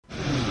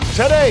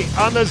Today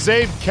on the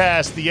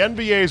Zabecast, the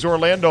NBA's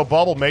Orlando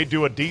bubble may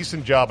do a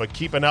decent job of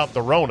keeping out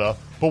the Rona,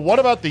 but what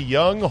about the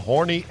young,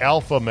 horny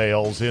alpha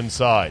males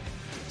inside?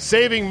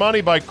 Saving money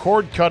by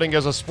cord cutting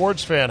as a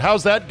sports fan,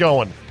 how's that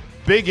going?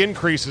 Big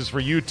increases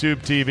for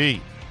YouTube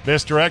TV.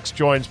 Mr. X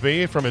joins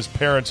me from his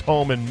parents'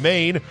 home in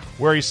Maine,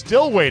 where he's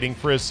still waiting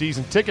for his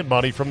season ticket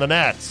money from the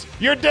Nats.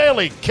 Your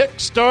daily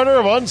Kickstarter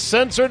of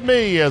Uncensored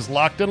Me is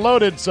locked and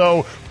loaded,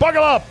 so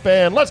buckle up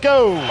and let's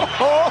go!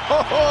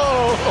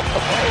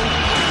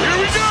 Here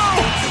we go!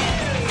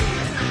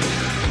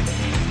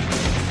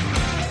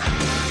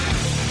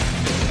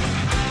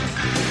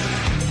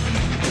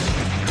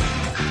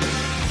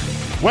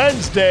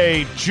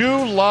 Wednesday,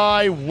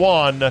 July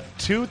 1,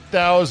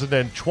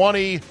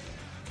 2020.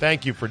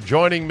 Thank you for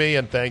joining me,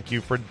 and thank you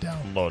for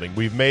downloading.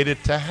 We've made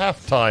it to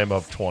halftime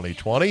of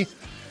 2020,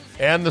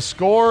 and the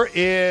score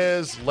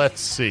is, let's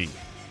see,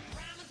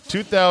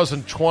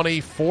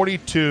 2020,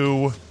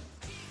 42,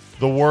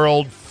 the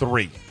world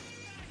 3.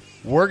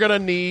 We're going to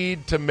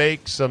need to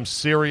make some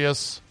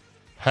serious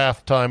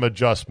halftime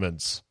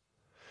adjustments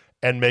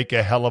and make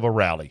a hell of a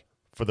rally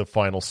for the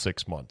final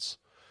 6 months.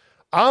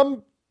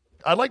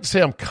 I'd like to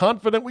say I'm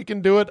confident we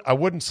can do it. I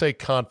wouldn't say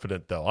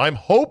confident, though. I'm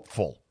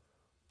hopeful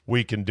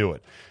we can do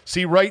it.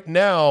 See, right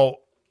now,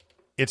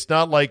 it's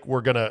not like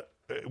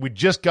we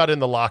just got in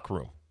the locker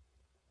room.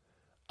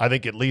 I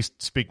think, at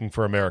least speaking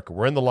for America,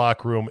 we're in the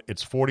locker room.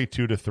 It's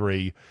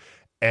 42-3,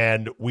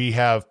 and we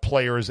have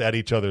players at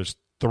each other's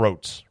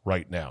throats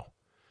right now.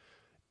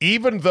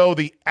 Even though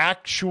the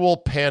actual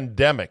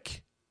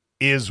pandemic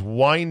is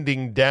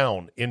winding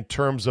down in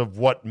terms of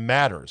what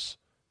matters,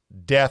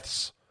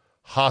 deaths,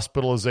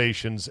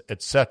 hospitalizations,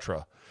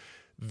 etc.,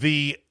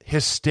 the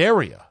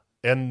hysteria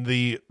and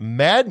the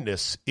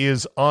madness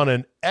is on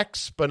an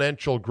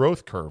exponential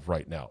growth curve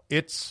right now.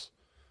 It's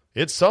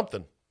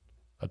something.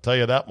 I'll tell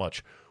you that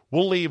much.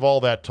 We'll leave all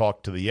that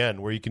talk to the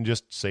end, where you can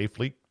just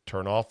safely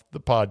turn off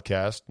the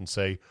podcast and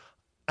say,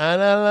 I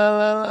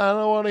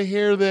don't want to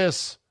hear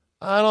this.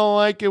 I don't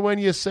like it when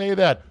you say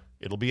that.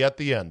 It'll be at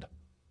the end,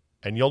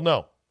 and you'll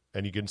know.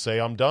 And you can say,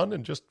 I'm done,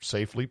 and just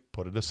safely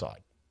put it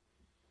aside.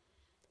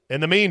 In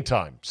the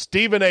meantime,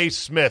 Stephen A.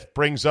 Smith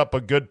brings up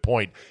a good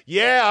point.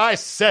 Yeah, I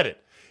said it.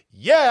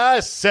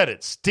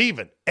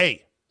 Stephen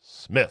A.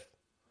 Smith.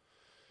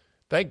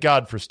 Thank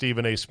God for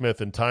Stephen A.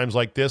 Smith in times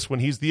like this, when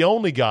he's the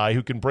only guy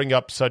who can bring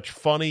up such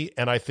funny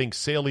and, I think,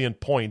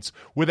 salient points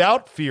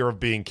without fear of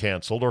being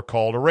canceled or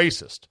called a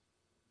racist.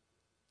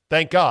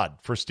 Thank God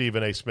for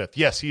Stephen A. Smith.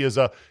 Yes, he is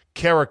a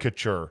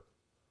caricature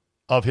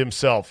of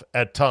himself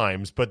at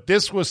times, but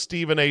this was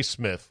Stephen A.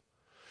 Smith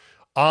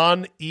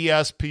on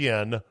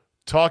ESPN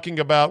talking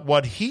about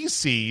what he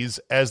sees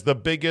as the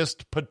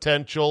biggest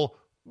potential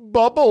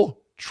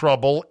bubble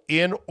trouble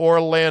in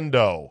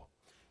Orlando.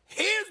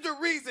 Here's the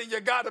reason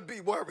you got to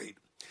be worried.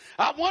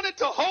 I wanted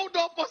to hold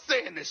off on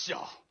saying this,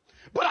 y'all,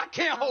 but I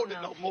can't hold it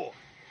no more.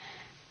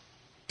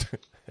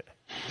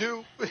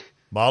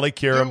 Molly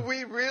Kieran, do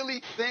we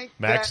really think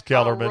Max that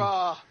Kellerman,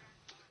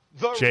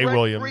 the Jay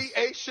Williams,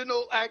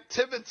 recreational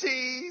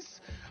activities,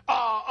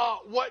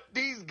 what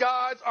these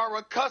guys are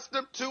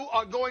accustomed to,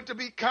 are going to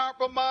be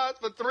compromised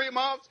for 3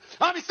 months?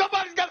 I mean,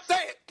 somebody's got to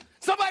say it.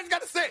 Somebody's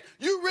got to say it.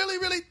 You really,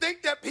 really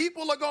think that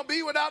people are going to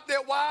be without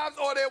their wives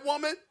or their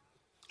woman?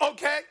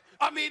 Okay?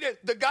 I mean,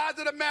 the guys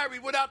that are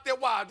married without their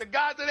wives, the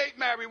guys that ain't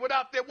married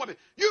without their women.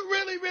 You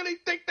really, really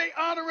think they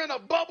honoring a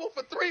bubble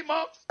for 3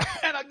 months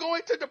and are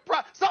going to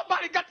deprive?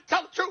 Somebody got to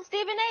tell the truth.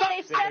 Stephen A.,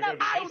 they've set up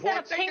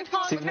ping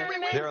pong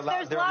tournaments. They're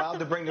allowed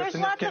to bring their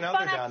significant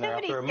other down there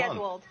after a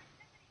month.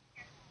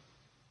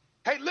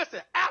 Hey, listen,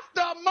 after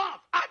a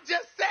month, I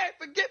just said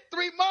forget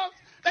 3 months.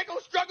 They going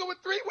to struggle with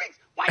 3 weeks.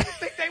 Why do you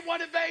think they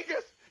won in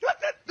Vegas?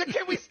 Listen,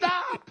 can we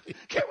stop?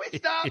 Can we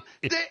stop?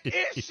 The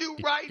issue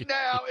right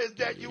now is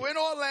that you in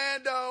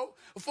Orlando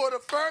for the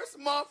first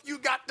month. You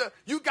got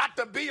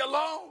to be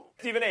alone.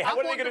 Stephen A.,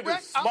 what are they going to do?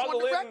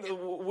 Smuggle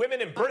in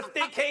women in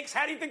birthday cakes?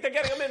 How do you think they're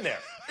getting them in there?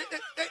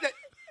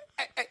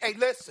 Hey,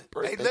 listen.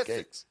 Birthday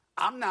cakes.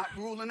 I'm not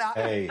ruling out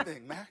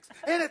anything, Max.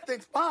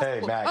 Anything's possible.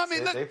 Hey, Max, I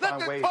mean, let's just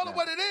call it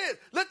what it is.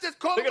 Let's just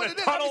call it what it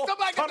is. Tunnel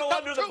somebody got to tell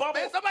under the the truth, bubble.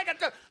 man. Somebody got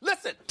to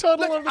listen.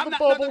 Tunnel under the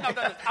bubble.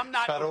 No. I'm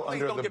not. Tunnel Please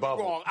under don't the get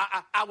bubble. me wrong.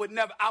 I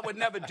would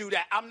never do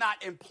that. I'm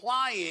not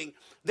implying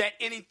that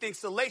anything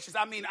salacious.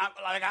 I mean,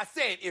 like I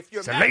said, if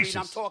you're married,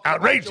 I'm talking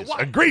outrageous, about your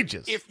wife.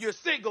 egregious. If you're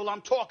single,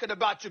 I'm talking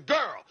about your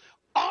girl.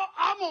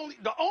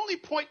 The only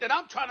point that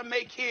I'm trying to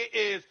make here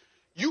is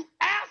you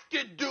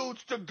asking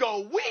dudes to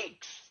go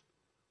weeks.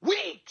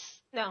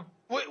 No.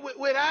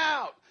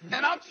 Without.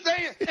 And I'm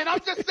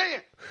just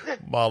saying.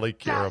 Molly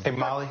Kieran. Hey,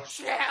 Molly.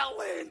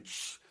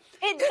 Challenge.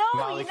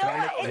 Molly,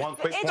 can I make one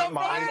quick point,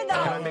 Molly? Can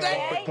I make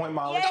one quick point,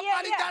 Molly?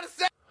 Somebody got to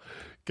say.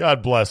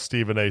 God bless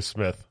Stephen A.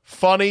 Smith.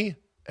 Funny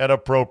and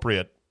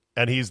appropriate,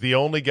 and he's the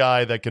only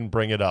guy that can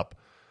bring it up.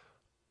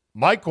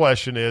 My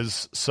question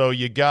is, so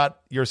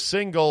you're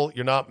single,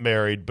 you're not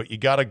married, but you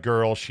got a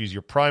girl, she's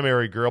your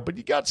primary girl, but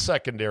you got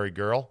secondary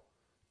girl.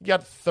 You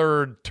got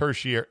third,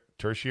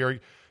 tertiary,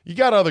 you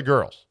got other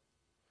girls.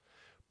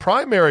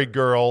 Primary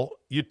girl,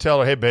 you tell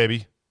her, hey,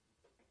 baby,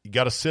 you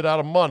got to sit out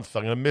a month.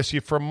 I'm going to miss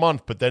you for a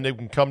month, but then you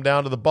can come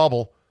down to the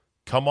bubble.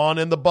 Come on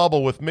in the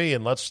bubble with me,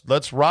 and let's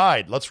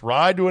ride. Let's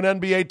ride to an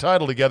NBA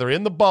title together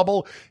in the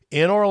bubble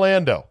in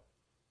Orlando.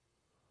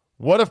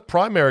 What if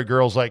primary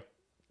girl's like,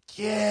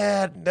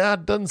 yeah,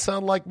 that doesn't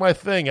sound like my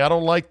thing. I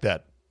don't like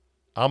that.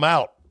 I'm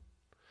out.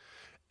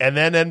 And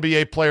then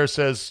NBA player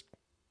says,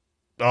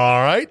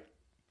 all right,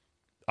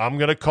 I'm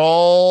going to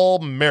call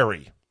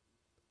Mary.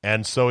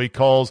 And so he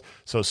calls.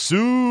 So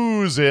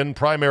Susan,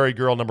 primary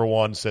girl number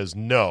 1, says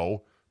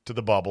no to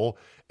the bubble.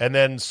 And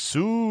then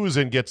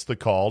Susan gets the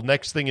call.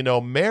 Next thing you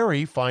know,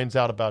 Mary finds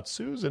out about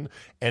Susan,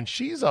 and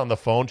she's on the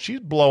phone. She's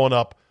blowing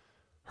up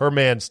her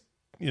man's,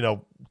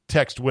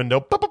 text window.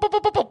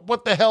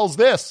 What the hell's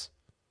this?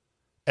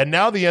 And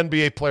now the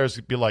NBA players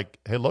would be like,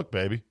 hey, look,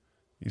 baby,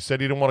 you said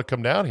you didn't want to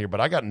come down here,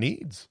 but I got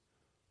needs.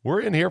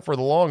 We're in here for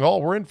the long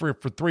haul. We're in for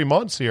 3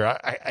 months here.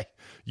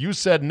 You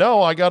said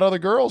no. I got other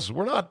girls.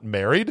 We're not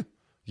married.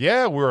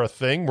 Yeah, we're a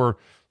thing. We're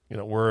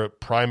a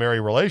primary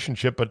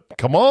relationship, but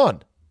come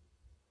on.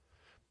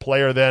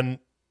 Player then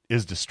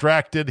is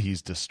distracted.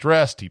 He's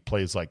distressed. He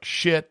plays like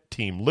shit.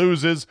 Team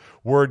loses.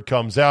 Word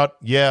comes out.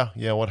 Yeah.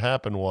 What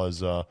happened was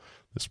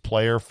this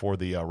player for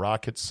the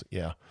Rockets,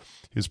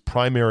 his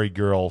primary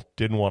girl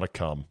didn't want to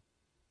come.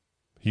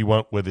 He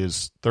went with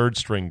his third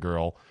string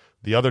girl.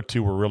 The other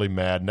two were really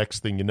mad.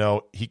 Next thing you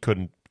know, he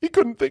couldn't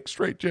think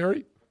straight,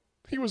 Jerry.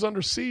 He was under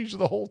siege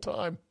the whole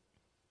time.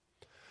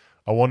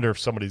 I wonder if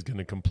somebody's going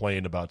to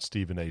complain about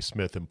Stephen A.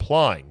 Smith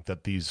implying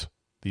that these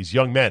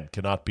young men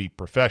cannot be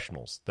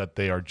professionals, that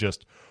they are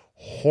just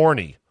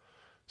horny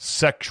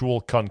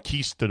sexual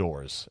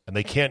conquistadors, and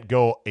they can't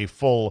go a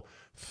full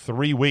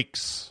 3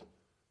 weeks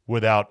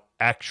without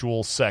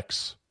actual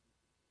sex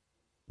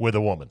with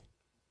a woman.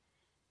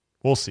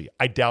 We'll see.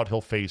 I doubt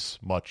he'll face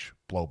much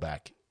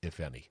blowback, if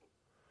any.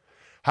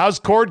 How's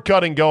cord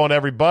cutting going,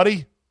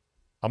 everybody?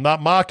 I'm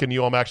not mocking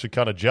you. I'm actually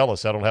kind of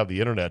jealous. I don't have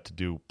the internet to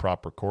do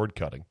proper cord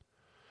cutting.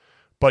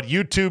 But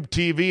YouTube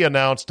TV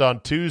announced on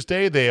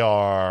Tuesday they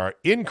are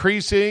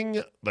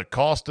increasing the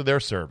cost of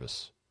their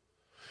service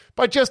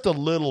by just a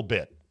little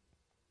bit.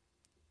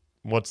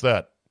 What's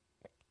that?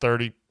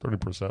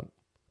 30%?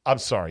 I'm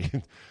sorry.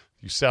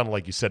 You sounded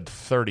like you said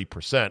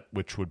 30%,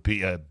 which would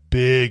be a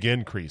big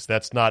increase.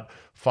 That's not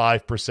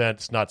 5%.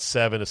 It's not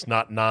 7%. It's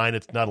not 9%.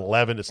 It's not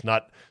 11%. It's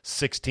not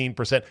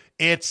 16%.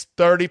 It's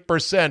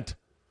 30%.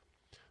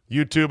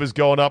 YouTube is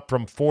going up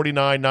from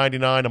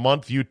 $49.99 a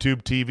month,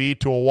 YouTube TV,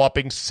 to a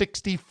whopping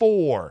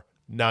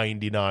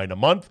 $64.99 a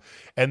month.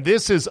 And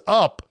this is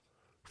up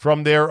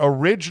from their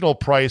original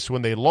price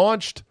when they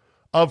launched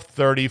of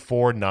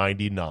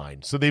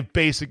 $34.99. So they've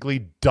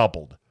basically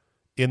doubled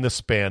in the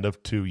span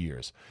of 2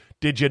 years.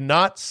 Did you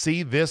not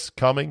see this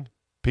coming,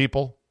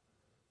 people?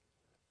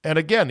 And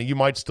again, you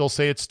might still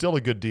say it's still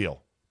a good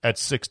deal at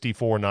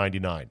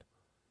 $64.99.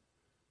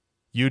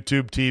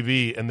 YouTube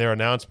TV in their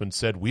announcement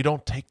said, we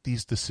don't take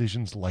these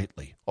decisions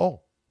lightly.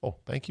 Oh,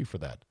 thank you for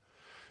that.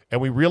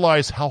 And we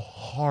realize how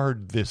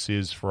hard this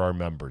is for our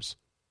members.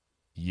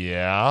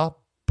 Yeah,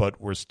 but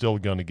we're still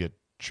going to get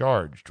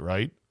charged,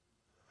 right?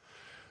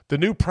 The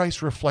new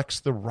price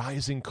reflects the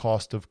rising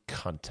cost of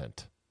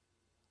content.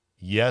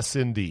 Yes,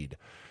 indeed.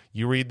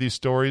 You read these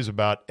stories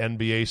about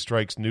NBA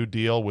strikes new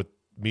deal with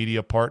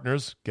media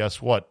partners.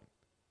 Guess what?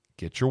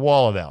 Get your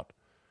wallet out.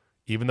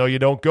 Even though you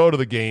don't go to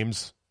the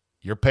games,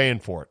 you're paying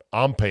for it.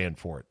 I'm paying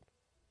for it.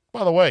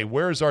 By the way,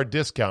 where's our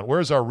discount?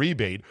 Where's our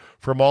rebate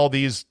from all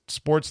these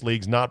sports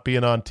leagues not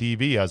being on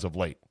TV as of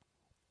late?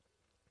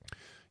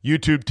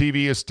 YouTube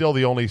TV is still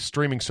the only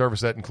streaming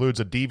service that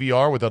includes a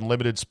DVR with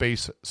unlimited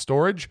space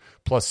storage,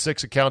 plus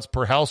 6 accounts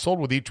per household,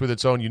 with each with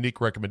its own unique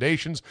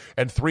recommendations,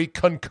 and 3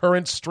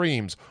 concurrent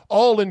streams,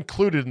 all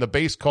included in the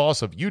base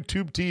cost of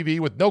YouTube TV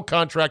with no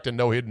contract and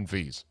no hidden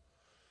fees.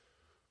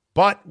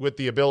 But with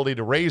the ability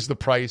to raise the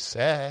price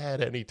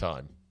at any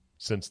time,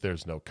 since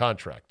there's no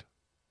contract.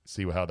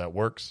 See how that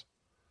works?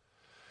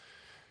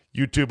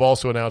 YouTube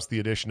also announced the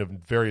addition of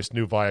various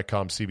new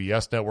Viacom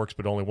CBS networks,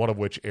 but only one of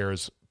which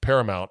airs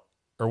Paramount,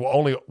 or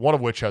only one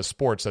of which has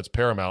sports. That's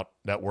Paramount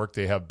Network.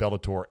 They have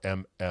Bellator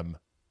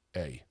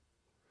MMA.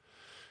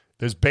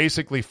 There's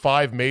basically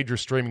 5 major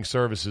streaming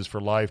services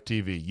for live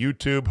TV: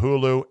 YouTube,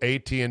 Hulu,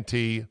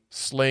 AT&T,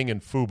 Sling,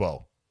 and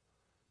Fubo.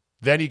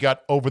 Then you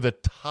got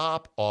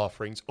over-the-top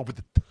offerings,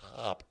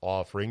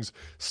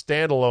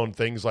 standalone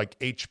things like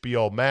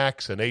HBO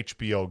Max and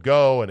HBO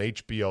Go and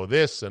HBO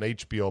this and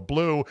HBO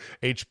Blue,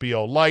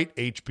 HBO Lite,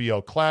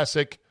 HBO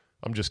Classic.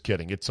 I'm just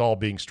kidding. It's all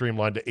being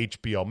streamlined to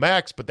HBO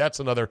Max, but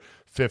that's another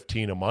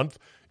 $15 a month.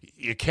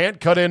 You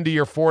can't cut into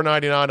your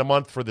 $4.99 a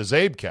month for the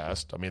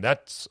Zabecast. I mean,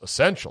 that's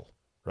essential,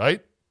 right?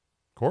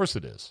 Of course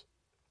it is.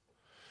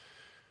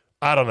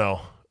 I don't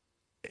know.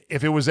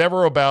 If it was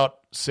ever about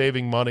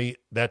saving money,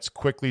 that's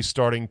quickly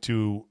starting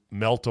to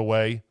melt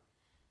away.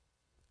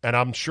 And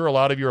I'm sure a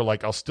lot of you are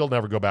like, I'll still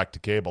never go back to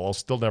cable. I'll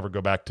still never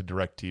go back to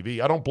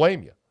DirecTV. I don't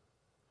blame you.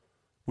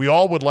 We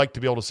all would like to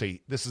be able to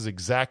say, this is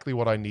exactly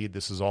what I need.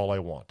 This is all I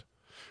want.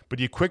 but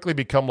you quickly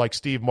become like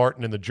Steve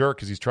Martin in The Jerk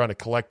because he's trying to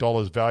collect all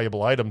his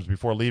valuable items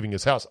before leaving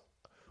his house.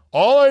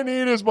 All I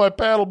need is my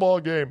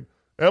paddleball game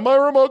and my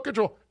remote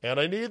control,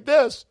 and I need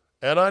this,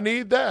 and I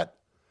need that.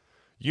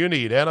 You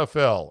need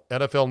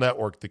NFL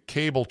Network, the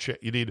cable.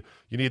 You need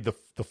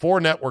the 4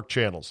 network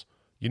channels.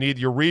 You need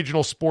your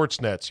regional sports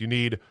nets. You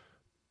need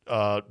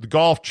the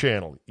Golf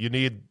Channel. You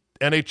need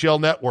NHL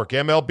Network,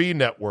 MLB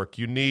Network.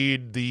 You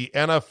need the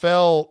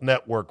NFL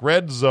Network,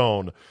 Red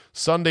Zone,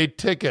 Sunday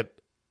Ticket,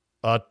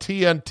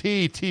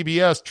 TNT,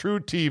 TBS, True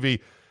TV.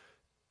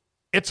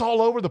 It's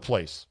all over the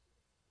place.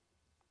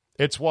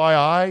 It's why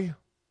I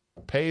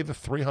pay the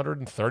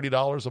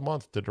 $330 a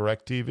month to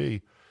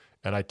DirecTV,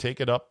 and I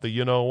take it up the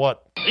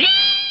you-know-what.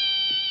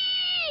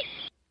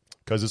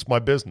 Because it's my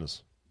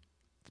business.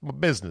 It's my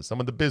business.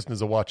 I'm in the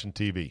business of watching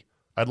TV.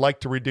 I'd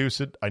like to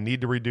reduce it. I need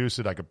to reduce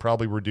it. I could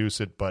probably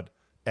reduce it, but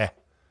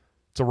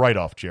it's a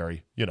write-off,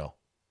 Jerry.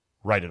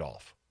 Write it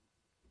off.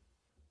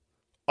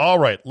 All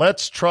right,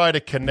 let's try to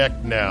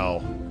connect now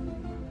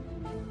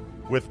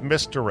with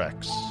Mr.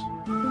 X,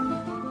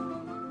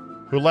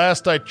 who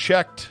last I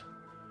checked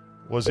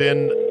was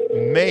in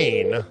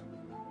Maine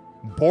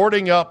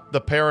boarding up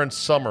the parents'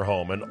 summer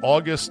home, an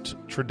August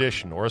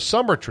tradition or a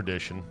summer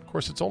tradition. Of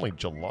course, it's only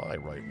July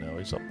right now.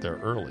 He's up there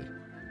early.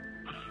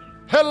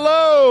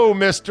 Hello,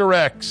 Mr.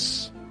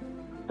 X.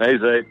 Hey,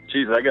 Zay.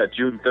 Geez, I got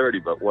June 30,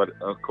 but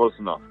close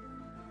enough.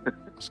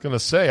 I was going to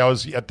say, I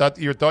thought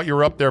you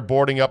were up there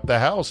boarding up the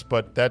house,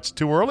 but that's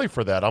too early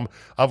for that.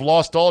 I've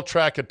lost all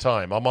track of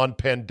time. I'm on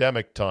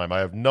pandemic time.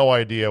 I have no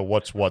idea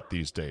what's what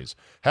these days.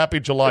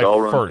 Happy July 1st. It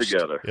all runs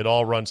together. It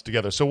all runs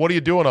together. So what are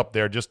you doing up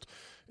there? Just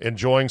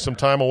enjoying some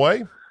time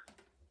away?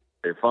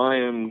 If I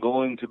am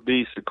going to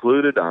be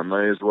secluded, I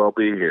may as well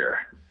be here.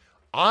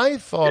 I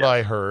thought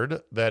I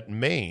heard that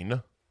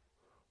Maine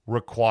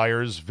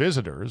requires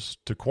visitors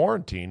to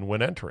quarantine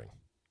when entering.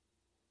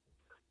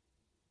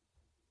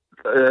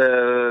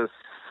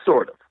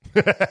 Sort of.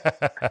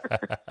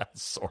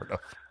 Sort of.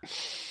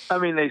 I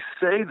mean, they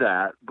say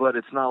that, but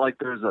it's not like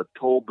there's a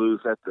toll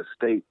booth at the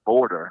state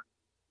border.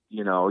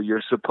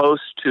 You're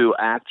supposed to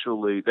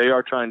they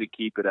are trying to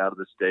keep it out of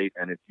the state.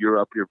 And if you're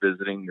up here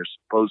visiting, you're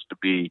supposed to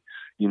be,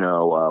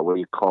 what do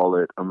you call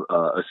it?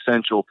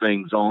 Essential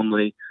things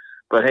only.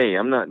 But hey,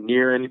 I'm not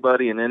near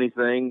anybody and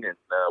anything, and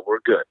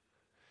we're good.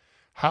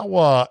 How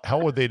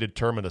would they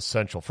determine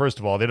essential? First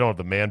of all, they don't have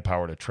the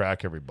manpower to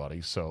track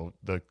everybody, so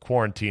the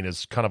quarantine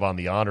is kind of on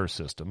the honor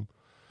system.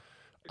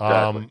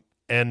 Exactly.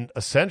 And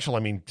essential, I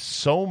mean,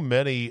 so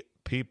many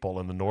people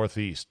in the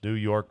Northeast, New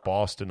York,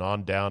 Boston,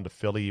 on down to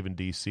Philly, even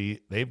D.C.,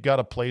 they've got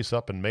a place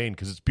up in Maine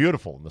because it's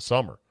beautiful in the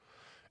summer,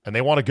 and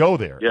they want to go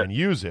there and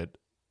use it,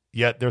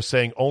 yet they're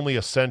saying only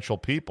essential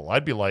people.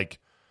 I'd be like,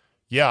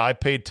 yeah, I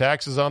paid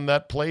taxes on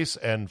that place,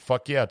 and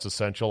fuck yeah, it's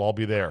essential. I'll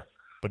be there.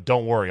 But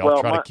don't worry,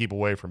 I'll try to keep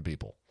away from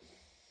people.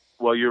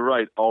 Well, you're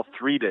right. All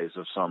 3 days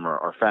of summer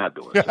are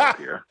fabulous up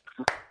here.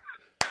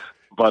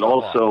 But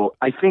also,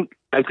 I think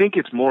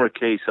it's more a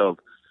case of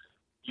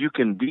you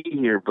can be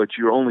here, but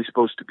you're only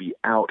supposed to be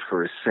out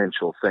for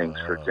essential things.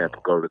 For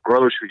example, go to the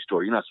grocery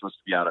store. You're not supposed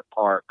to be out at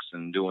parks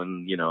and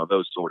doing,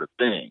 those sort of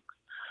things.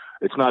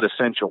 It's not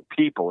essential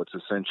people. It's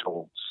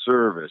essential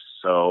service.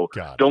 So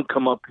don't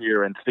come up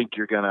here and think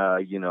you're going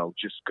to,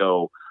 just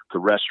go to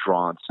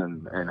restaurants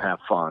and have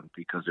fun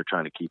because they're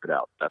trying to keep it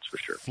out. That's for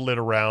sure. Flit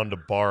around to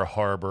Bar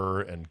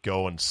Harbor and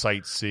go and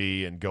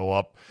sightsee and go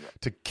up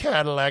to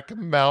Cadillac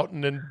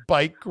Mountain and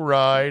bike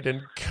ride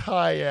and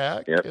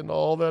kayak and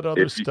all that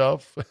other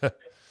stuff.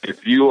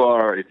 If you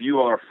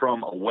are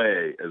from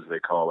away, as they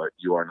call it,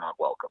 you are not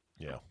welcome.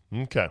 Yeah.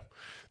 Okay.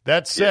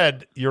 That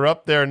said, you're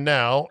up there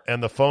now,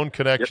 and the phone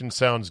connection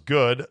sounds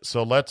good,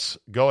 so let's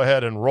go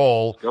ahead and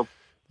roll. Yep.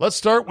 Let's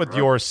start with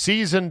your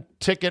season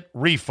ticket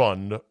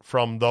refund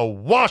from the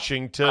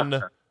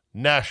Washington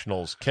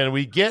Nationals. Can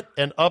we get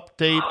an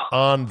update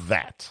on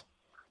that?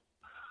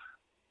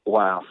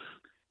 Wow.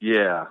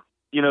 Yeah.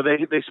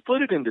 They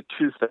split it into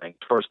two things.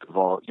 First of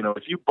all,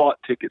 if you bought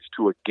tickets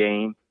to a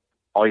game,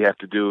 all you have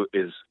to do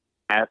is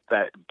at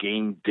that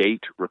game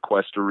date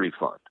request a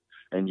refund,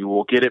 and you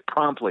will get it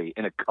promptly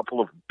in a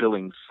couple of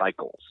billing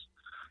cycles.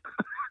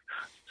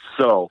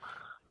 So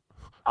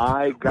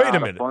I got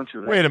a bunch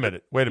of... Wait a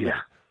minute.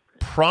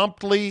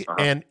 Promptly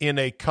and in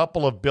a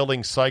couple of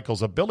billing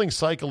cycles. A billing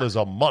cycle is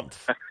a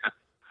month.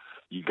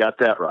 You got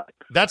that right.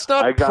 That's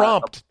not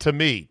prompt to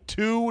me.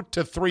 2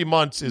 to 3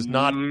 months is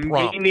not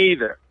prompt. Me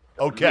neither.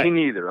 Okay. Me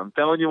neither. I'm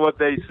telling you what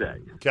they say.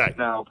 Okay.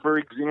 Now, for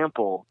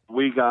example,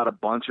 we got a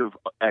bunch of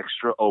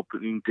extra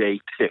opening day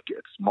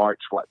tickets,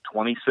 March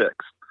 26th.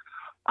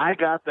 I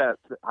got that.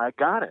 I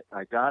got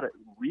it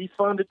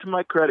refunded to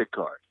my credit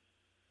card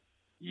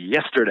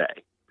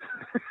yesterday.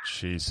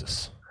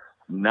 Jesus.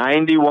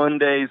 91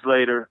 days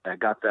later, I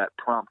got that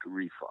prompt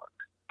refund.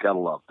 Gotta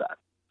love that.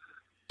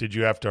 Did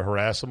you have to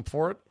harass them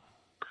for it?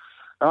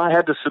 I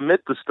had to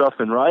submit the stuff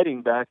in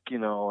writing back, 2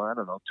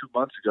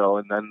 months ago,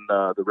 and then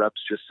the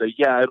reps just say,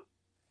 yeah,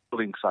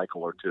 billing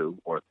cycle or 2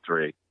 or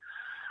 3.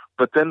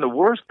 But then the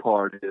worst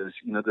part is,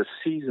 the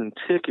season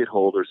ticket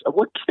holders.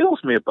 What kills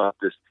me about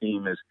this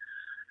team is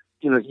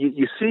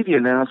you see the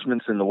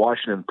announcements in the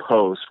Washington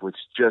Post, which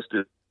just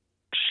is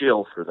a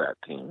shill for that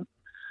team.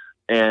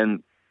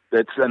 And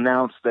it's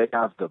announced they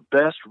have the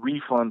best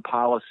refund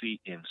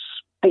policy in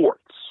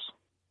sports,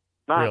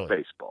 not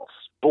baseball,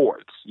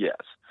 sports. Yes.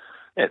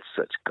 It's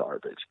such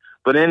garbage.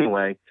 But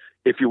anyway,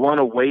 if you want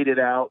to wait it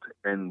out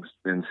and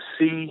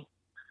see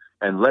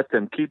and let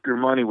them keep your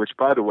money, which,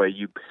 by the way,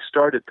 you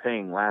started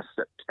paying last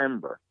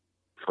September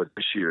for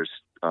this year's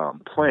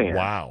plan.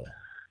 Wow.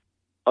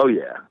 Oh,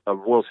 yeah, a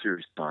World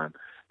Series time.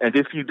 And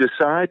if you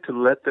decide to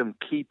let them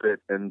keep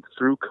it and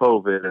through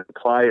COVID and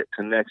apply it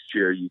to next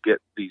year, you get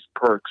these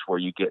perks where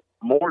you get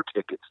more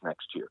tickets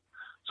next year.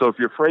 So if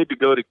you're afraid to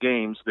go to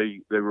games,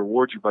 they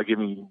reward you by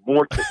giving you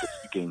more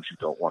tickets to games you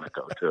don't want to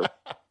go to.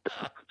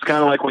 It's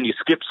kind of like when you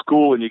skip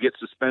school and you get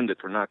suspended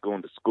for not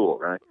going to school,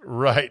 right?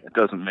 Right. It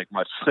doesn't make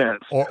much sense.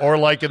 Or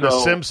like in The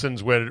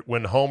Simpsons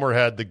when Homer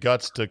had the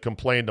guts to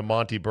complain to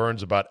Monty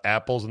Burns about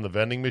apples in the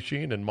vending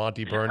machine, and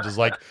Monty Burns is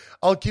like,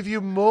 I'll give you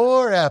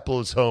more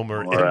apples,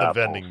 Homer, the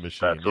vending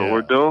machine. That's what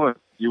we're doing.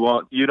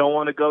 You don't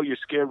want to go, you're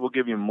scared, we'll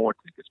give you more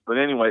tickets. But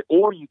anyway,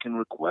 or you can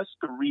request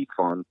a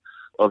refund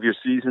of your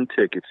season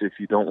tickets if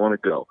you don't want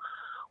to go,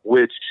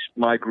 which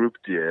my group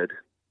did.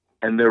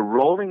 And they're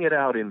rolling it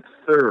out in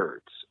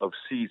thirds of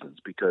seasons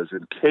because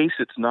in case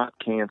it's not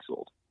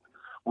canceled,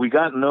 we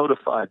got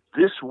notified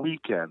this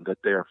weekend that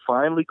they're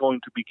finally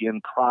going to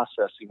begin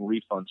processing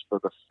refunds for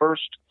the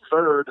first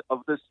third of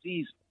the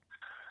season.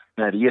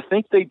 Now, do you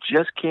think they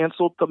just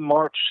canceled the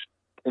March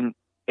and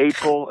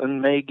April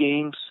and May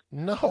games?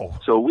 No.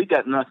 So we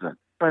got nothing.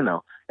 I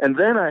know. And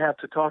then I have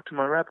to talk to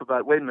my rep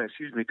about, wait a minute,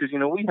 excuse me, because,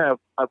 we have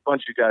a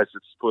bunch of guys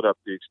that split up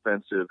the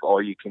expensive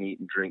all-you-can-eat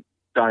and drink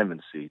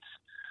diamond seats.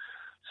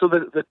 So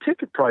the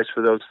ticket price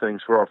for those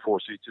things for our 4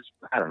 seats is,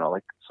 I don't know,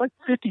 it's like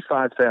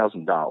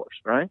 $55,000,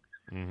 right?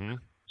 Mm-hmm.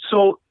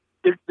 So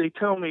if they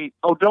tell me,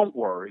 oh, don't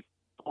worry,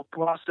 we'll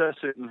process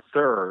it in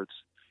thirds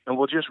and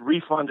we'll just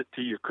refund it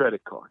to your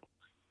credit card.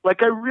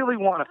 I really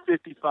want a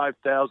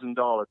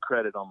 $55,000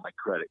 credit on my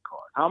credit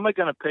card. How am I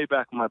going to pay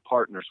back my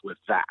partners with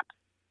that?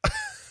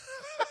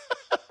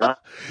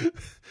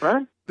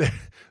 Right?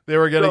 They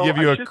were going to give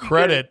you a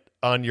credit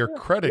on your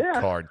credit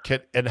card.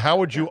 And how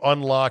would you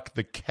unlock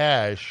the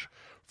cash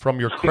from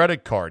your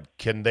credit card?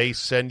 Can they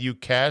send you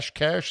cash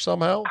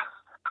somehow?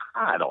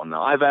 I don't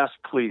know. I've asked,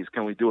 please,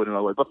 can we do it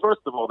another way? But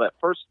first of all, that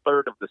first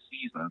third of the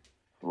season,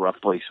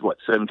 roughly,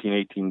 17,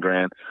 18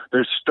 grand,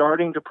 they're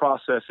starting to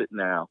process it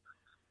now.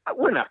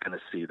 We're not going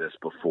to see this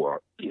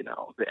before, the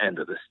end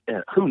of this.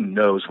 Who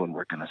knows when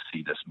we're going to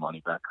see this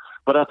money back?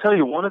 But I'll tell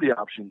you, one of the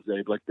options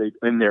they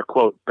in their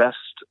quote best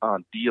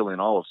deal in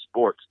all of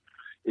sports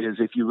is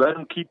if you let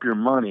them keep your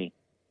money,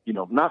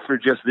 not for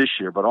just this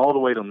year, but all the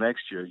way till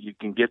next year, you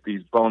can get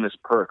these bonus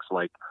perks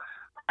like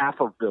half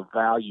of the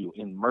value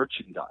in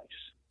merchandise.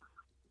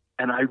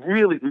 And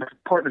my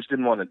partners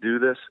didn't want to do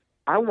this.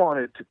 I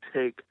wanted to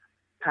take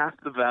half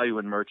the value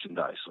in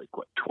merchandise,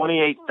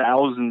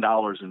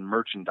 $28,000 in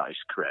merchandise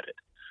credit.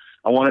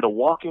 I wanted to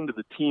walk into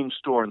the team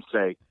store and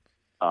say,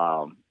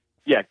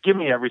 give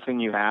me everything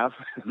you have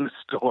in the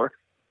store.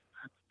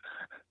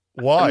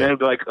 Why? And they'd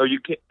be like, oh, you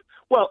can't.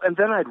 Well, and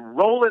then I'd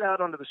roll it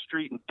out onto the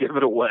street and give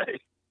it away.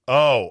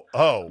 Oh.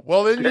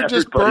 Well, then you're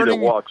just burning.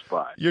 That walks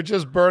by. You're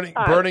just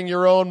burning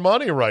your own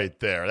money right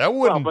there. That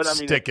wouldn't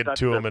stick it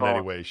to them in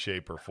any way,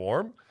 shape, or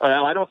form.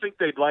 Well, I don't think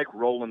they'd like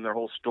rolling their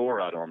whole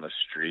store out on the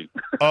street.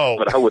 Oh,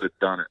 but I would have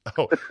done it.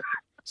 Oh,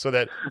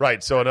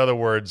 so in other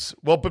words,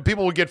 but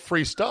people would get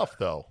free stuff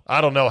though.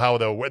 I don't know how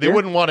they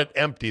wouldn't want it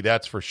empty.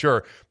 That's for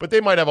sure. But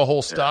they might have a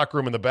whole stock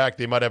room in the back.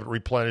 They might have it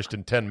replenished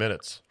in 10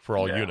 minutes for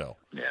all you know.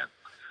 Yeah.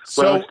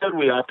 So well, instead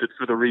we opted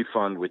for the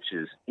refund, which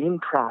is in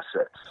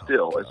process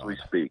still as we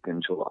speak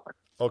in July.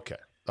 Okay.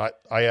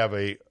 I have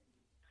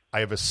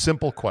a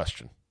simple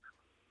question,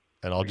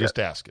 and I'll just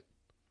ask it.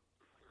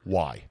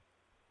 Why?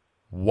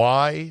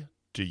 Why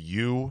do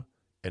you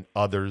and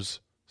others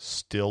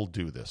still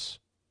do this?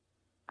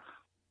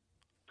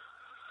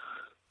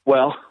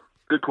 Well,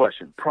 good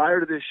question. Prior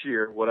to this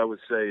year, what I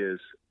would say is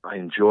I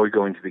enjoy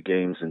going to the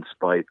games in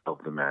spite of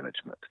the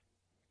management.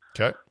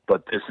 Okay.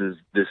 But this is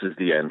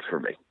the end for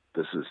me.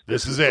 This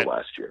is it. The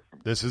last year.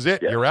 This is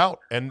it. Yeah. You're out.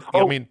 And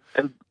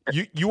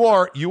you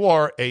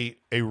are a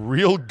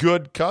real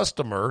good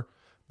customer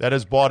that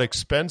has bought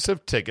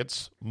expensive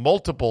tickets,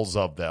 multiples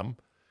of them,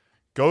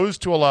 goes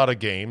to a lot of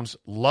games,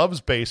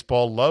 loves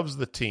baseball, loves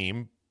the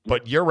team,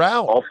 but you're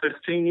out. All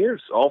 15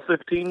 years. For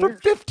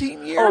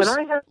 15 years.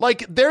 Oh,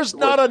 and there's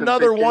not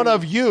another one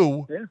of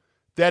you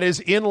that is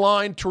in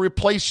line to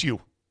replace you.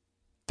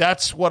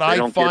 That's what I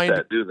find. They don't get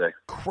that, do they?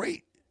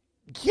 Great.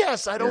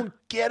 Yes, I don't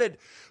get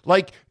it.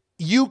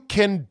 You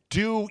can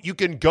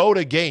go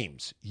to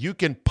games. You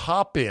can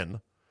pop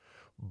in,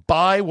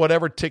 buy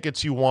whatever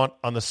tickets you want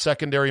on the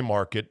secondary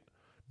market,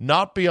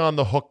 not be on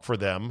the hook for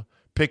them,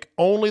 pick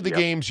only the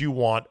games you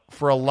want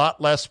for a lot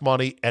less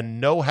money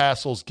and no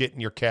hassles getting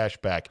your cash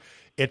back.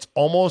 It's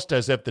almost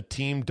as if the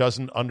team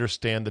doesn't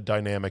understand the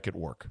dynamic at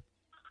work.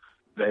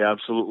 They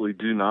absolutely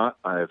do not.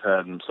 I have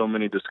had so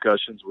many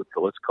discussions with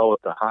let's call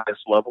it the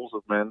highest levels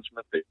of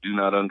management. They do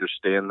not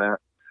understand that.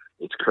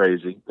 It's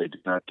crazy. They do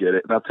not get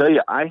it. And I'll tell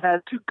you, I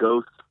had to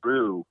go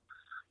through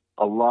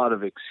a lot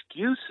of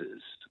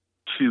excuses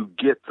to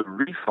get the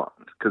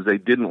refund because they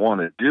didn't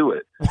want to do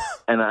it.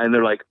 and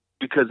they're like,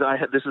 because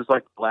this is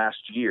like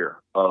last year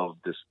of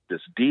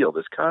this deal,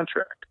 this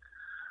contract.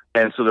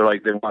 And so they're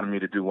like, they wanted me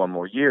to do one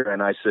more year.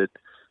 And I said,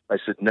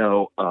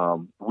 no,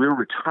 we're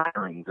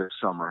retiring this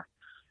summer.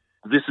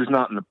 This is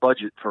not in the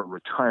budget for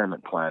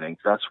retirement planning.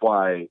 That's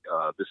why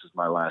this is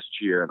my last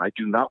year, and I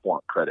do not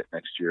want credit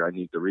next year. I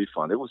need the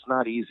refund. It was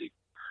not easy,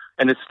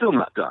 and it's still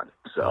not done.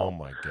 So, oh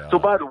my God. So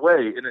by the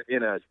way,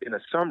 in a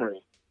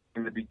summary,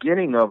 in the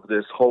beginning of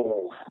this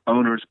whole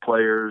owners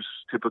players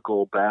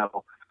typical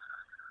battle,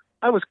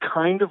 I was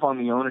kind of on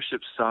the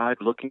ownership side,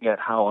 looking at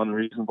how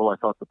unreasonable I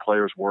thought the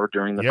players were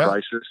during the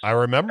crisis. I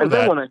remember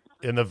that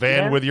in the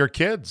van with your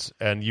kids,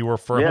 and you were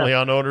firmly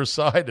on owner's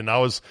side, and I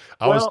was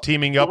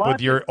teaming up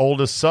with your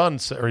oldest son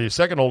or your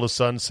second oldest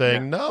son,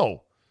 saying,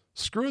 "No,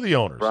 screw the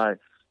owners." Right.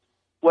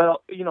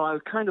 Well, I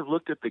kind of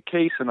looked at the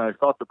case, and I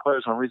thought the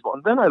players were unreasonable,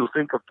 and then I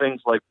think of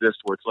things like this,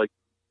 where it's like,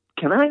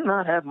 can I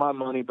not have my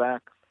money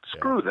back?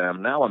 Screw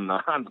them. Now I'm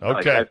not.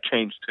 Okay. I've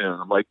changed tune.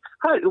 I'm like,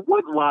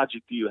 what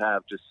logic do you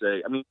have to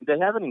say? I mean, they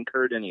haven't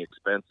incurred any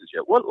expenses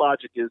yet. What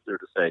logic is there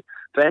to say,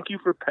 thank you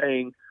for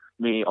paying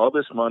me all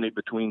this money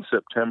between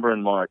September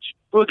and March.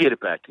 We'll get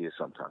it back to you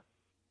sometime.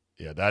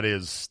 Yeah, that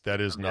is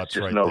nuts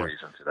right no there.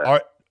 Reason to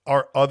that.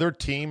 Are other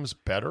teams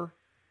better?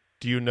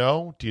 Do you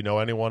know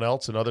anyone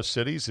else in other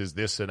cities? Is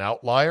this an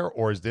outlier,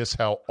 or is this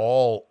how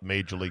all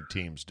major league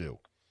teams do?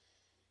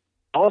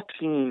 All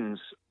teams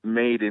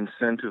made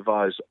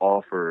incentivized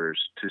offers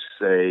to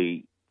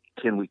say,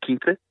 can we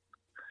keep it?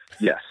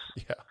 Yes.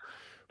 Yeah.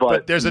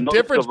 But there's a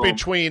difference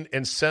between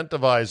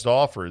incentivized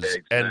offers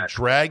and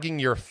dragging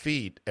your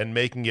feet and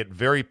making it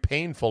very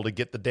painful to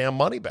get the damn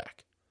money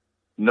back.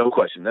 No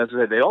question. That's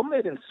it. They all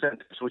made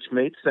incentives, which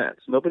made sense.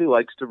 Nobody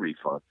likes to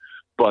refund.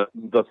 But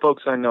the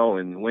folks I know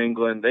in New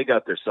England, they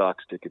got their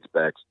Sox tickets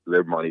back,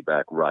 their money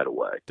back right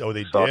away. Oh,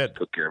 they Sox did.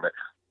 Took care of it.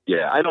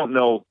 Yeah, I don't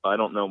know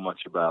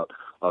much about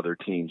other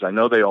teams. I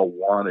know they all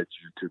wanted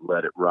you to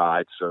let it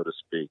ride, so to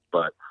speak.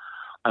 But,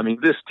 I mean,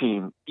 this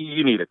team,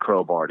 you need a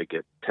crowbar to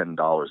get $10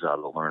 out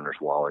of the learner's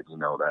wallet. You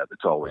know that.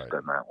 It's always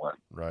been that way.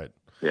 Right.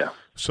 Yeah.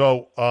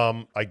 So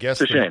I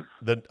guess it's a shame.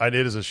 It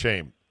is a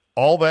shame.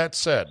 All that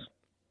said,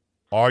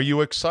 are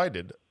you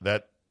excited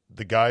that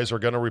the guys are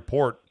going to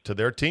report to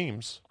their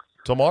teams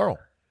tomorrow?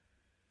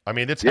 I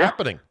mean, it's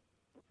happening.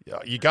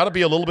 You got to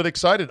be a little bit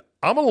excited.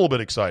 I'm a little bit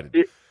excited.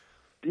 It's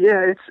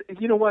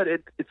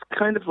it's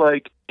kind of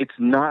like it's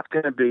not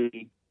going to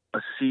be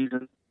a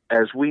season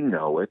as we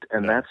know it,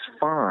 and that's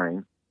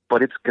fine,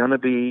 but it's going to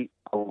be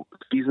a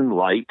season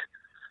light.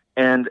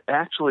 And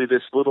actually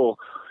this little,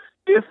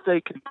 if they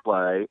can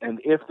play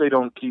and if they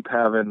don't keep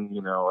having,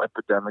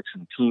 epidemics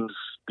and teams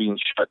being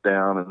shut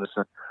down and this,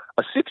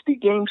 a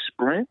 60-game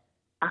sprint,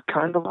 I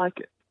kind of like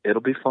it.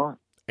 It'll be fun.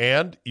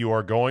 And you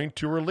are going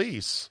to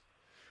release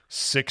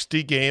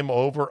 60-game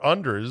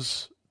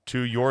over-unders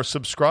to your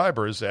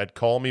subscribers at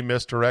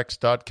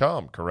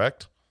callmemrx.com,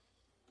 correct?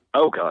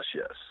 Oh gosh,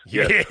 yes.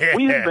 Yeah.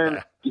 We have been.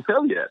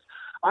 Oh yes,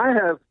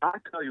 I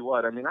tell you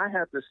what. I mean, I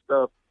had this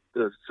stuff.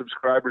 The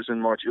subscribers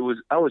in March.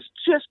 I was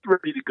just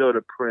ready to go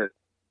to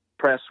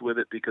press with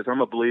it because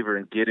I'm a believer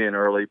in get in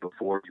early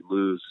before you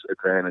lose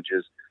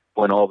advantages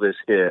when all this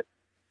hit.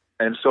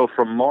 And so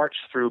from March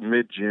through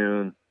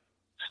mid-June,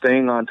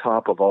 staying on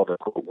top of all the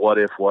what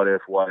ifs,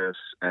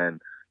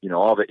 and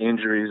all the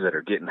injuries that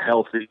are getting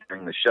healthy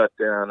during the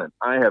shutdown. And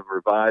I have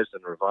revised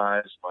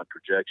my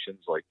projections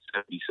like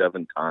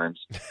 77 times.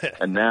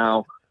 And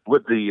now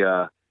with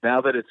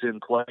now that it's in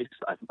place,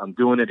 I'm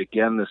doing it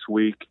again this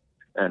week,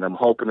 and I'm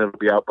hoping it'll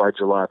be out by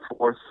July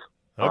 4th.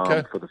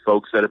 Okay. For the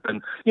folks that have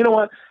been, you know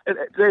what,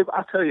 Dave,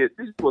 I'll tell you,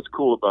 this is what's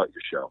cool about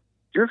your show.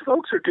 Your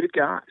folks are good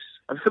guys,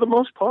 I mean, for the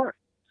most part.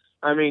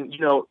 I mean,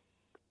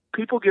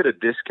 people get a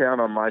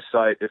discount on my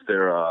site if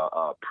they're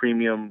a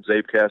premium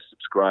Zabecast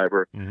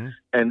subscriber. Mm-hmm.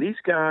 And these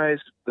guys,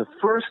 the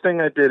first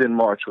thing I did in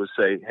March was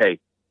say, hey,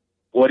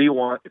 what do you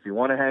want? If you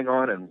want to hang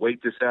on and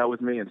wait this out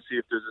with me and see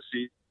if there's a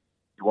seat,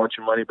 you want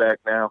your money back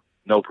now?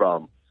 No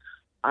problem.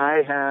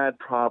 I had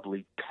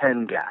probably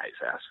 10 guys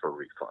ask for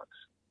refunds.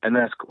 And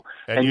that's cool.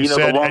 And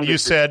you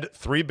said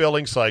 3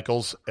 billing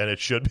cycles, and it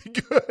should be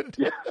good.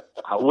 Yeah,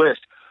 I wish.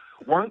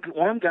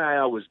 One guy,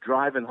 I was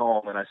driving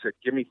home, and I said,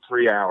 give me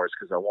 3 hours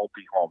because I won't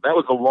be home. That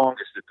was the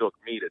longest it took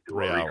me to do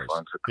 3 a hours.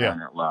 refund, for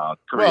crying out loud.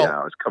 3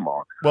 hours, come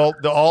on. Well,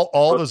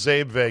 all the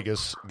Zabe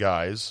Vegas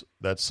guys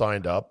that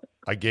signed up,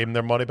 I gave them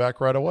their money back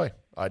right away.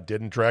 I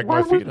didn't drag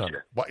my feet on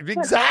it.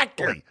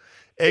 Exactly.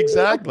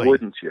 Exactly. Why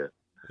wouldn't you?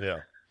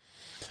 Yeah.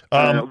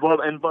 But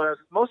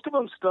most of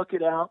them stuck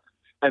it out.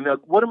 And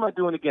what am I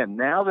doing again?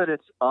 Now that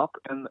it's up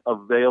and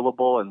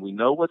available and we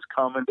know what's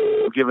coming,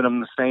 we're giving them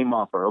the same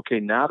offer.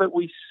 Okay, now that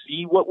we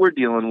see what we're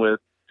dealing with,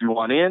 if you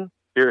want in,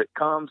 here it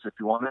comes. If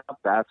you want out,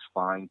 that's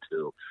fine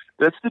too.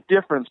 That's the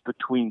difference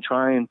between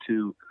trying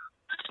to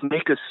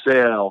make a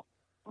sale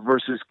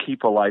versus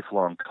keep a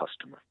lifelong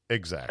customer.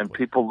 Exactly. And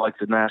people like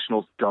the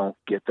Nationals don't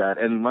get that.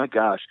 And my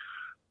gosh,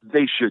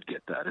 they should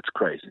get that. It's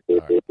crazy. All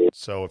right.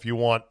 So if you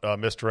want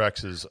Mr.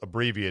 X's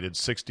abbreviated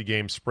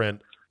 60-game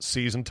sprint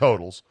season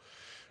totals,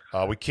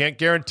 we can't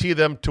guarantee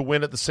them to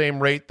win at the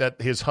same rate that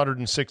his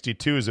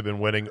 162s have been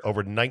winning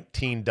over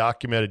 19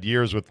 documented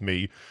years with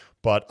me,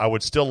 but I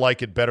would still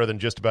like it better than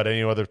just about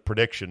any other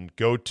prediction.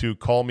 Go to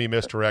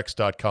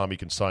callmemrx.com. You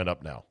can sign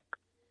up now.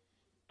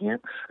 Yeah.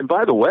 And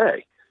by the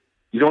way,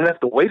 you don't have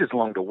to wait as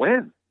long to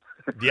win.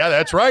 Yeah,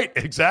 that's right.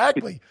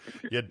 Exactly.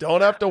 You don't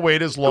have to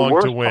wait as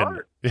long to win.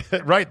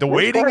 Right. The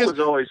waiting was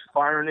always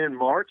firing in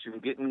March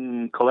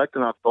and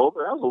collecting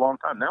October. That was a long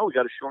time. Now we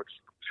got a short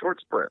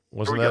sprint.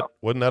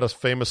 Wasn't that a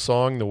famous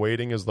song? The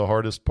waiting is the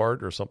hardest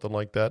part, or something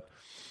like that.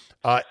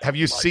 Have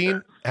you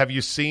seen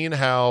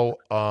how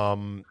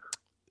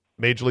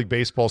Major League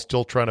Baseball is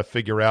still trying to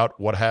figure out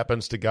what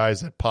happens to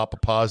guys that pop a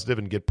positive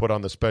and get put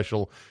on the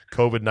special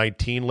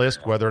COVID-19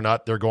 list, whether or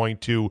not they're going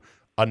to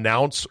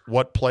announce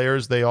what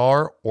players they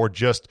are, or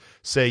just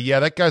say, yeah,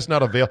 that guy's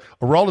not available.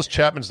 Aroldis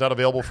Chapman's not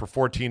available for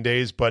 14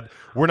 days, but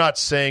we're not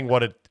saying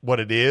what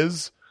it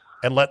is,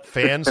 and let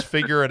fans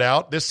figure it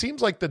out. This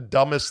seems like the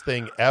dumbest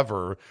thing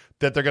ever,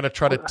 that they're going to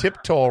try to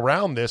tiptoe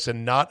around this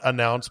and not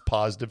announce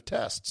positive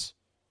tests.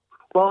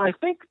 Well, I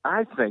think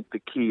the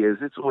key is,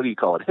 it's, what do you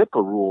call it,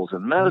 HIPAA rules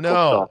and medical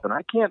stuff, and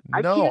I can't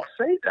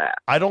say that.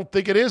 I don't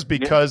think it is,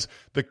 because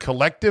the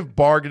collective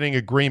bargaining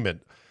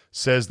agreement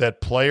says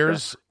that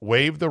players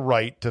waive the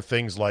right to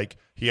things like,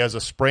 he has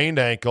a sprained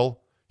ankle,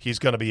 he's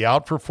going to be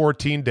out for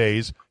 14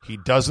 days, he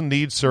doesn't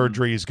need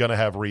surgery, he's going to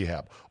have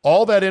rehab.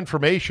 All that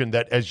information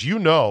that, as you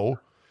know,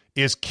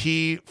 is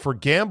key for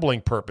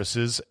gambling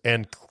purposes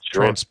and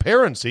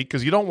transparency,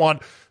 because you don't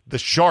want the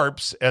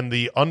sharps and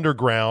the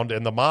underground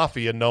and the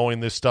mafia knowing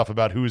this stuff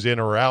about who's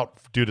in or out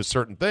due to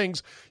certain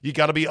things. You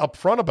got to be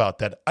upfront about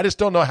that. I just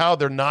don't know how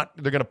they're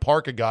going to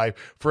park a guy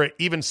for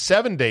even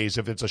 7 days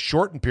if it's a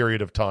shortened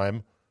period of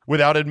time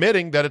without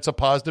admitting that it's a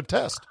positive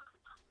test.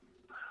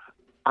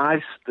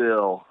 I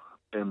still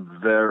am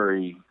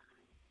very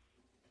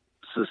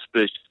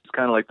suspicious. It's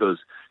kind of like those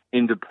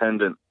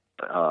independent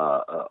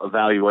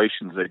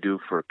evaluations they do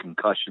for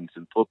concussions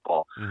in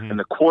football, and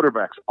the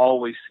quarterbacks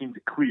always seem to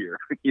clear,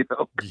 but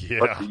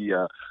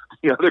the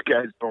other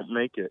guys don't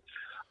make it.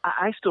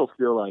 I still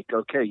feel like,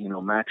 okay,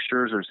 Max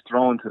Scherzer's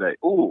throwing today.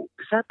 Ooh,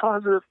 is that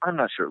positive? I'm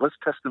not sure. Let's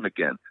test him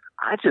again.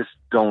 I just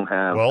don't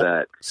have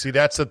that. See,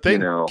 that's the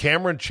thing.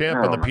 Cameron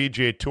Champ on the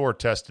PGA Tour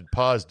tested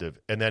positive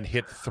and then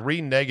hit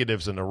 3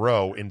 negatives in a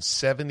row in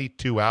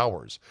 72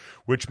 hours,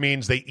 which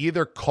means they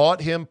either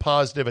caught him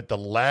positive at the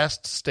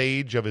last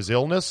stage of his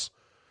illness,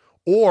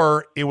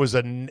 or it was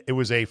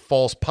a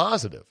false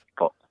positive.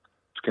 It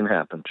can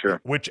happen,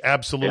 sure. Which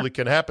absolutely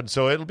can happen.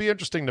 So it'll be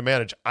interesting to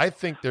manage. I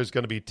think there's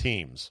going to be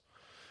teams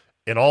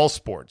in all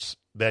sports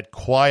that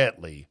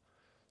quietly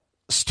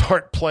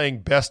start playing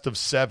best of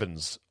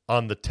sevens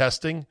on the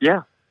testing.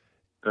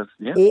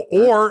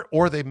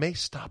 Or they may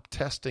stop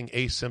testing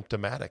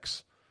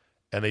asymptomatics,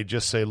 and they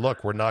just say,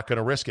 look, we're not going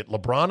to risk it.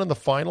 LeBron in the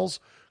finals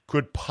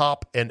could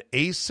pop an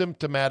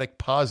asymptomatic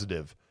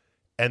positive,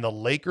 and the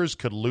Lakers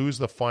could lose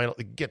the final,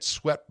 get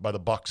swept by the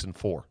Bucks in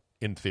 4,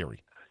 in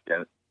theory.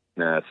 Yeah.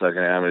 No, it's not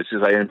going to happen. It's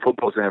just, in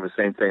football's going to have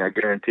the same thing. I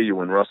guarantee you,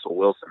 when Russell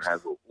Wilson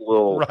has a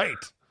little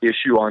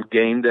issue on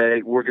game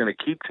day, we're going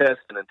to keep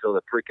testing until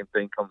the freaking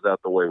thing comes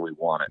out the way we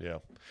want it. Yeah.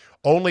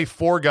 Only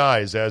 4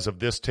 guys, as of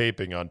this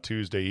taping on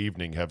Tuesday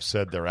evening, have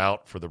said they're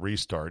out for the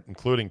restart,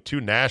 including 2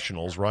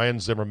 Nationals,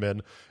 Ryan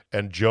Zimmerman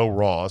and Joe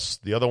Ross.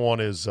 The other one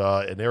is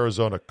an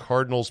Arizona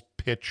Cardinals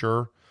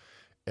pitcher.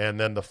 And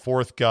then the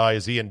 4th guy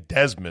is Ian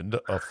Desmond,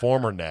 a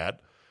former Nat.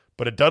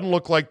 But it doesn't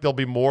look like there'll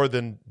be more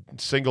than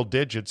single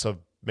digits of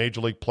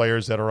Major League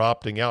players that are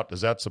opting out.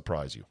 Does that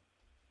surprise you?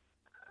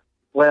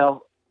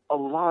 Well, a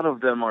lot of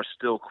them are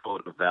still,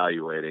 quote,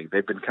 evaluating.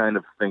 They've been kind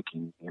of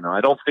thinking,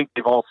 I don't think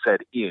they've all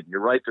said in.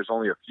 You're right, there's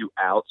only a few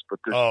outs, but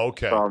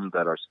there's some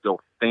that are still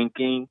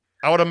thinking.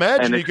 I would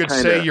imagine you could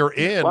say you're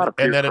in,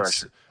 and then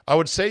I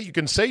would say you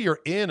can say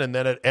you're in, and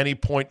then at any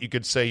point you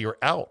could say you're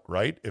out,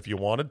 right? If you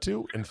wanted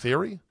to, in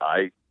theory.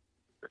 I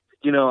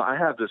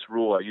have this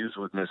rule I use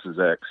with Mrs.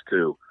 X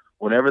too.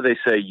 Whenever they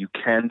say you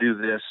can do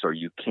this or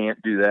you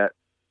can't do that,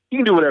 you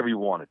can do whatever you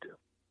want to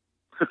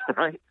do,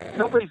 right?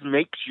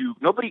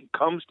 Nobody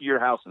comes to your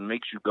house and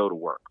makes you go to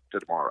work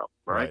tomorrow,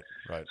 right?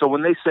 Right. So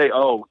when they say,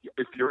 "Oh,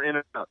 if you're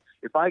in,"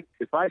 if I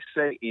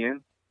say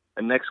in,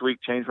 and next week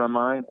change my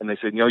mind, and they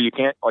say, "No, you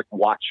can't," like,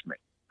 watch me,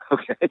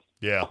 okay?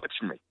 Yeah, watch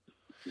me.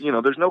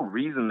 There's no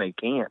reason they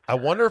can't. I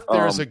wonder if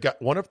there's a guy.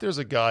 Wonder if there's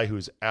a guy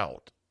who's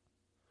out,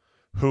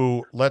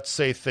 who, let's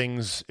say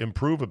things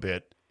improve a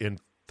bit in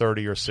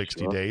 30 or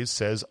 60 days,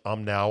 says,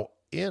 "I'm now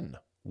in."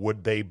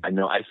 Would they?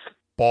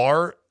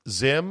 Bar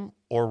Zim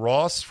or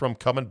Ross from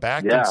coming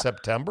back in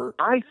September?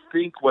 I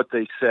think what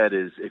they said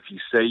is, if you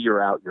say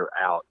you're out, you're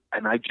out.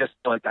 And I just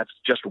feel like that's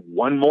just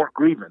one more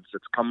grievance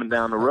that's coming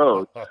down the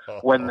road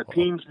when the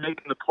team's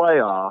making the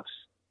playoffs.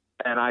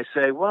 And I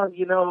say, well,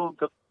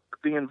 the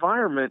the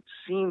environment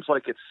seems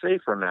like it's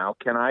safer now.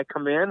 Can I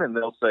come in? And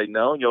they'll say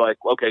no. And you're like,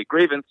 okay,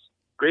 grievance.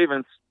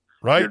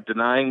 Right. You're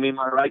denying me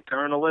my right to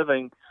earn a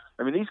living.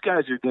 I mean, these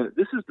guys are going to –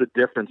 this is the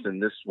difference in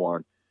this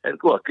one. And,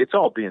 look, this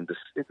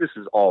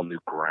is all new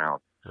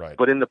ground. Right.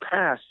 But in the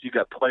past, you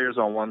got players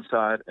on one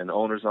side and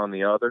owners on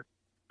the other.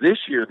 This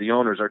year, the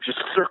owners are just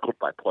circled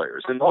by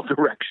players in all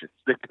directions.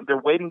 They're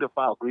waiting to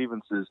file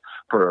grievances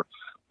for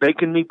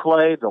making me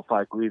play. They'll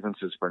file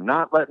grievances for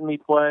not letting me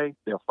play.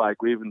 They'll file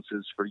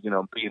grievances for,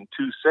 being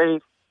too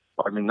safe.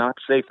 Not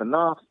safe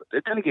enough.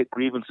 They're going to get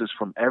grievances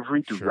from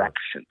every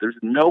direction. There's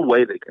no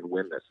way they can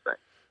win this thing.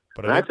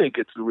 But I think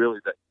it's really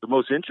the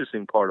most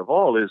interesting part of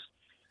all is,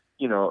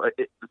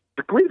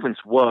 the grievance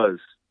was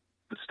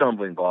the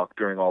stumbling block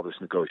during all this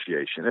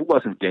negotiation. It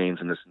wasn't games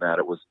and this and that.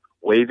 It was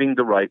waiving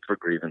the right for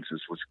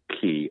grievances was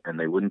key, and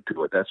they wouldn't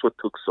do it. That's what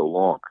took so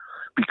long.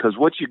 Because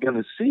what you're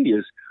going to see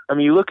is,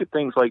 you look at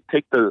things like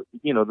the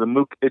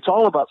Mookie. It's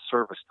all about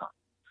service time.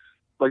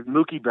 Like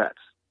Mookie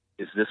Betts.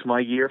 Is this my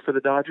year for the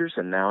Dodgers?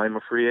 And now I'm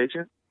a free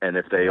agent. And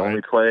if they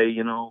only play,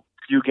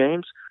 few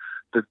games,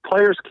 the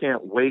players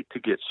can't wait to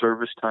get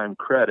service time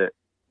credit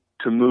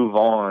to move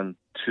on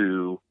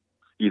to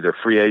either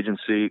free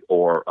agency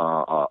or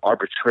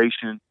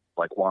arbitration.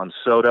 Like Juan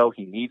Soto,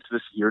 he needs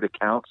this year to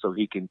count so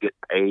he can get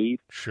paid.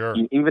 Sure.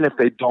 Even if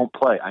they don't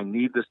play, I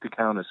need this to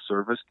count as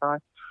service time.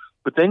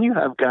 But then you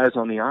have guys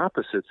on the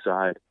opposite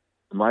side.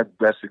 My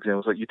best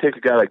example is like you take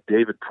a guy like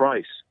David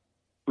Price,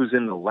 who's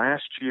in the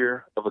last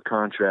year of a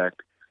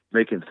contract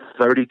making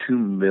 $32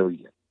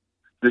 million.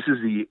 This is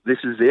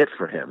it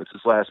for him. It's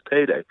his last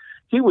payday.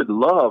 He would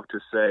love to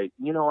say,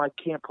 I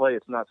can't play.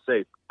 It's not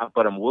safe,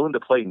 but I'm willing to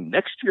play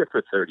next year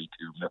for $32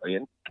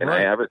 million. Can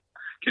I have it?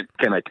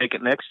 Can I take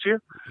it next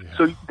year? Yeah.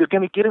 So they're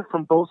going to get it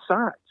from both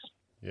sides.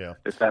 Yeah.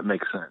 If that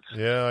makes sense.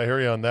 Yeah, I hear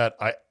you on that.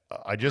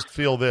 I just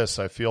feel this.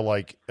 I feel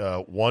like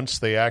once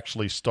they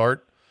actually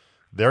start,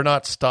 they're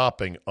not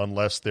stopping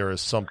unless there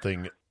is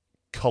something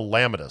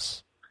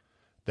calamitous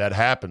that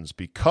happens,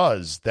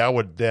 because that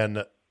would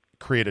then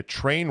create a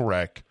train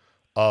wreck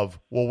of,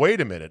 well, wait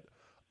a minute.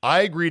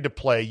 I agreed to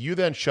play. You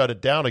then shut it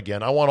down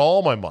again. I want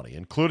all my money,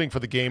 including for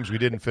the games we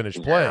didn't finish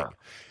playing.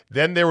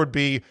 Then there would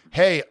be,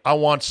 hey, I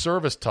want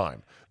service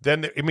time.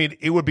 Then,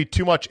 it would be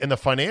too much, and the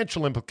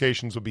financial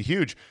implications would be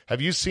huge. Have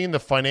you seen the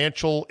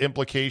financial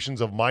implications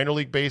of minor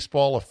league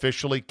baseball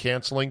officially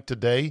canceling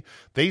today?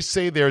 They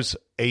say there's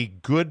a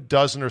good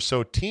dozen or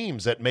so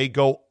teams that may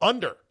go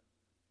under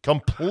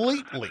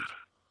completely.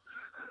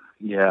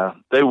 Yeah,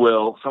 they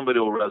will. Somebody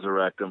will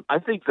resurrect them. I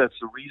think that's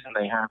the reason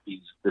they have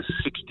this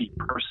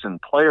 60-person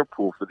player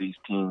pool for these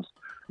teams,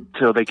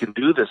 till they can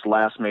do this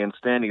last man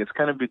standing. It's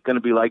kind of going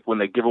to be like when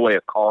they give away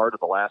a car to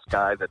the last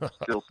guy that's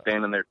still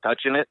standing there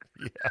touching it.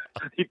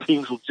 Yeah.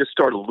 Teams will just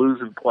start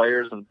losing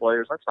players and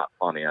players. That's not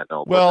funny, I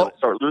know. Well, but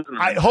start losing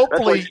them. Hopefully,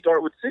 that's why you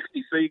start with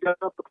 60, so you got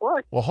enough to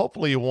play. Well,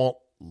 hopefully you won't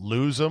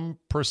lose them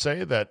per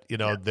se. That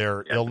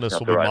their illness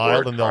will be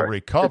mild and they'll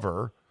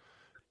recover.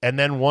 And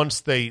then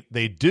once they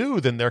do,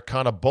 then they're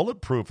kind of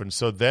bulletproof. And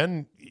so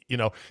then,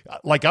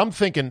 like I'm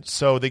thinking,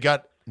 so they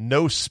got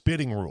no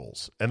spitting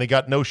rules and they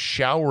got no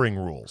showering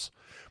rules.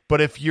 But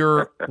if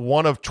you're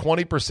one of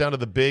 20% of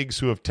the bigs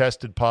who have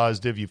tested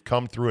positive, you've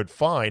come through it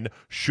fine,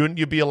 shouldn't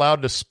you be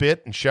allowed to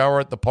spit and shower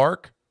at the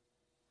park?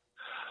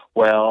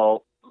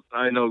 Well,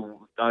 I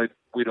know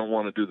we don't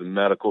want to do the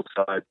medical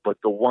side, but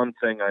the one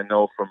thing I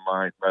know from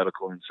my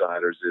medical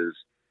insiders is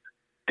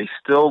they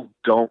still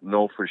don't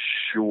know for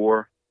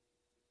sure.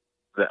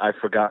 That I've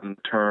forgotten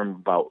the term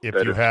about if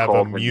you have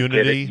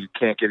immunity, you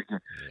can't get it. Yeah.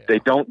 They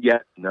don't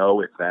yet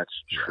know if that's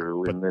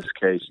true in this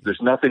case. There's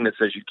nothing that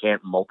says you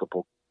can't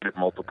multiple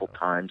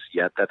times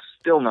yet. That's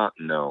still not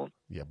known.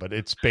 Yeah, but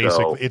it's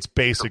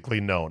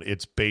basically known.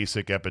 It's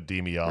basic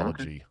epidemiology.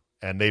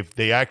 Mm-hmm. And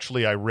they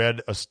actually, I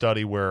read a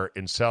study where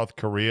in South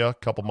Korea a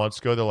couple months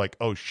ago, they're like,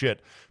 oh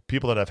shit,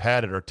 people that have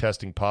had it are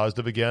testing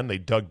positive again. They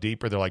dug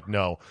deeper. They're like,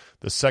 no,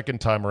 the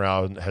second time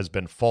around has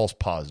been false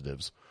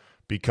positives,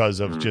 because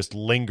of just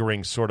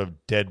lingering sort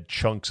of dead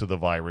chunks of the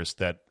virus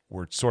that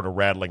were sort of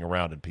rattling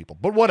around in people.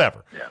 But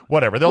whatever.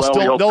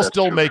 They'll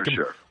still make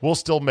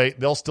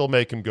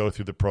him go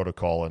through the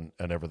protocol and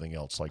everything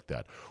else like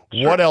that.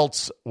 Sure.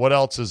 What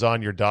else is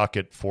on your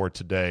docket for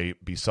today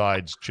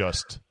besides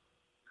just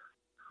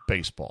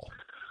baseball?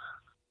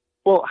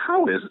 Well,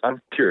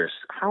 I'm curious,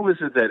 how is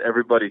it that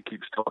everybody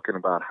keeps talking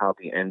about how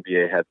the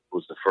NBA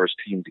was the first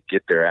team to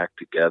get their act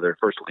together,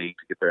 first league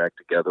to get their act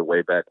together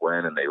way back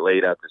when, and they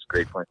laid out this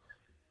great plan?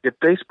 If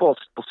baseball's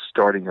still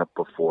starting up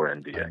before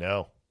NBA. I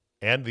know.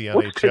 And the NHL.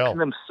 What's taking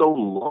them so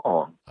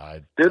long?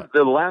 They're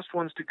the last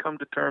ones to come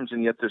to terms,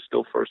 and yet they're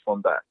still first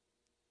one back.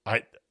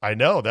 I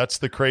know. That's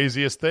the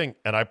craziest thing.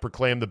 And I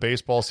proclaimed the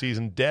baseball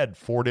season dead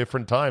 4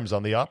 different times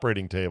on the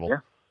operating table. Yeah.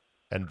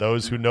 And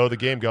those who know the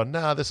game go,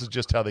 nah, this is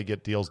just how they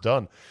get deals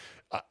done.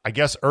 I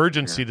guess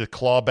urgency to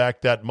claw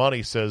back that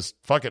money says,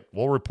 fuck it,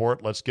 we'll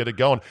report, let's get it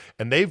going.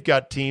 And they've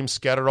got teams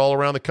scattered all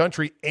around the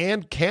country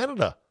and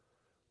Canada,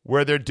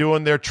 where they're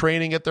doing their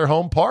training at their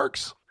home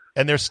parks.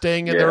 and they're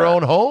staying in their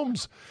own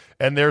homes,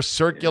 and they're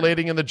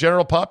circulating in the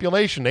general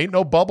population. Ain't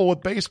no bubble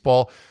with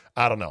baseball.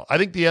 I don't know. I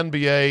think the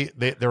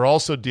NBA, they're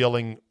also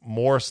dealing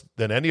more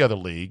than any other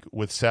league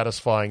with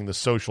satisfying the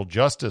social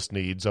justice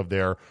needs of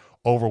their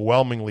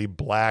overwhelmingly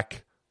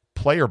black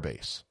player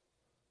base,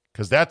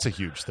 because that's a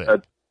huge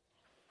thing.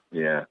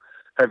 Yeah.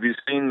 Have you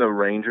seen the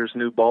Rangers'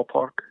 new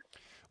ballpark?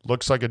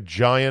 Looks like a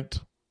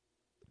giant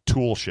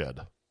tool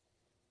shed.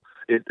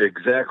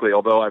 Exactly.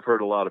 Although I've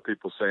heard a lot of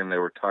people saying they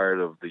were tired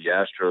of the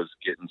Astros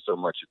getting so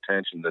much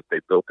attention that they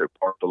built their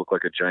park to look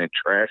like a giant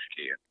trash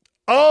can.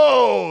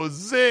 Oh,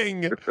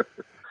 zing!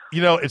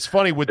 It's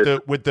funny with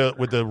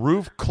the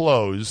roof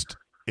closed,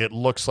 it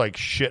looks like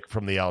shit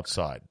from the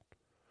outside.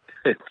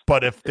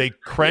 But if they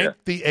crank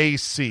the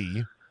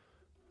AC,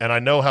 and I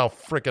know how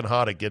freaking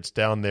hot it gets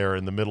down there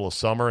in the middle of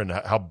summer and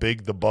how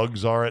big the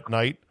bugs are at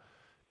night,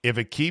 if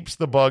it keeps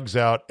the bugs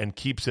out and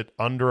keeps it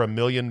under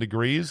 1,000,000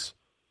 degrees,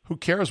 who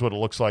cares what it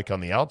looks like on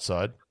the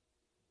outside?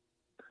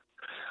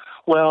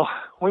 Well,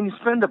 when you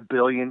spend $1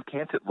 billion,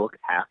 can't it look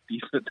half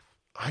decent?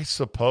 I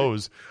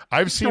suppose.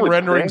 I've seen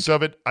renderings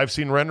of it. I've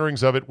seen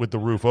renderings of it with the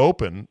roof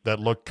open that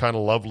look kind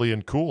of lovely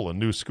and cool, a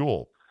new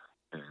school.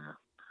 Yeah.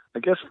 I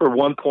guess for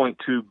 $1.2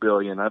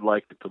 billion, I'd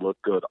like it to look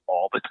good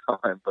all the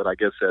time, but I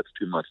guess that's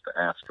too much to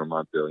ask for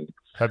my $1 billion.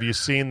 Have you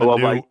seen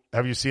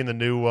the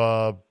new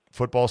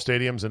football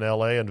stadiums in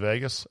LA and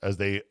Vegas as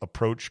they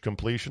approach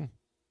completion?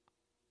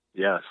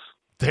 Yes.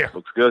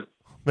 Looks good.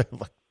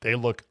 They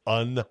look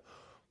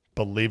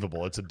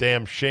unbelievable. It's a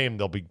damn shame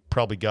they'll be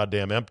probably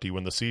goddamn empty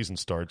when the season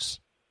starts.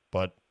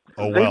 But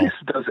Vegas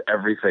does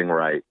everything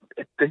right.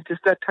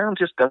 That town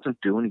just doesn't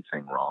do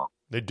anything wrong.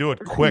 They do it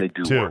quick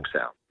too. Works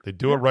out. They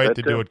do it right.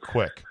 They do it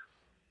quick.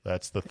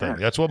 That's the thing.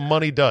 That's what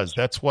money does.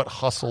 That's what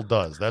hustle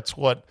does. That's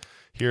what.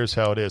 Here's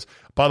how it is.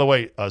 By the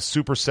way,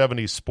 Super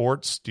 70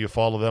 Sports. Do you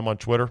follow them on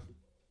Twitter?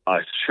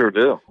 I sure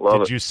do.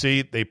 Did you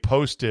see they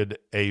posted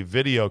a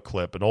video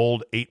clip, an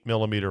old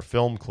 8mm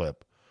film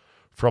clip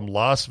from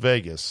Las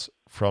Vegas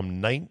from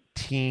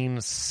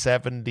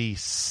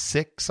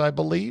 1976, I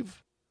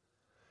believe?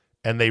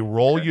 And they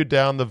roll you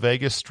down the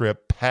Vegas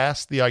Strip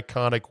past the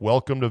iconic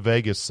Welcome to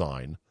Vegas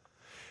sign.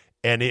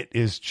 And it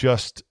is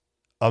just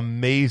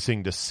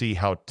amazing to see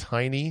how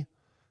tiny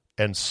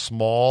and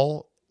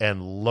small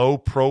and low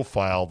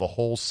profile the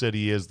whole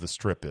city is, the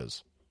Strip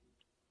is.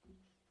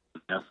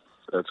 Yeah,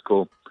 that's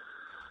cool.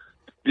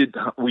 You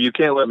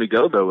can't let me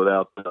go, though,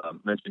 without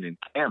mentioning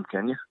Cam,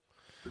 can you?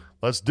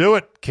 Let's do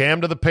it. Cam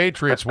to the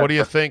Patriots. What do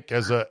you think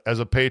as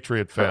a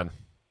Patriot fan?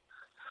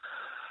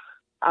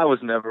 I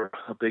was never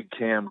a big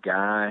Cam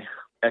guy.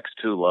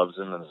 X2 loves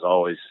him and is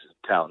always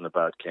touting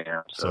about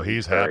Cam. So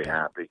he's very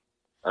happy.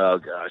 Oh,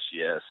 gosh,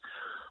 yes.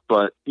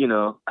 But,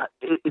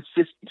 it's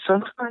just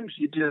sometimes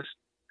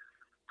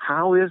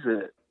how is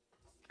it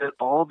that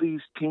all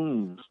these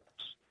teams,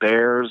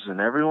 Bears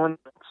and everyone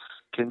else,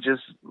 can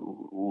just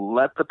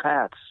let the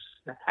Pats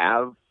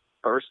have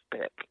first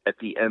pick at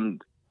the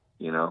end?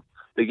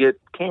 They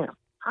get Cam.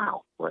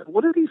 How?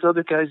 What are these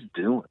other guys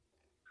doing?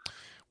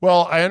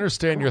 Well, I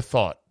understand your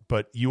thought,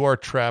 but you are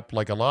trapped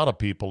like a lot of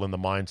people in the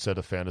mindset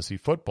of fantasy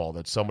football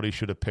that somebody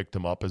should have picked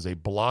him up as a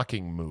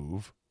blocking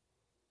move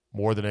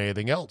more than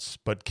anything else.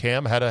 But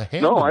Cam had a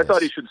hand. No, I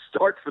thought he should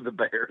start for the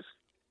Bears.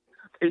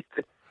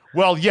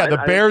 Well, yeah, the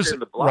Bears.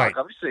 The block. Right.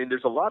 I'm just saying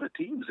there's a lot of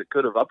teams that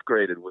could have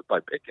upgraded by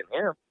picking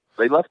him.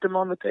 They left him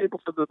on the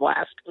table for the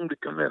last team to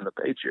come in, the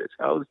Patriots.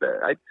 How is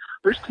that?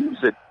 There's teams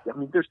that,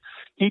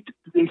 he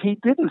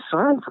didn't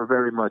sign for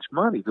very much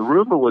money. The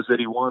rumor was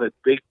that he wanted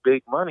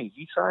big money.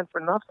 He signed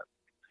for nothing.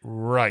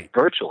 Right.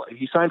 Virtually.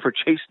 He signed for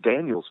Chase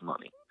Daniels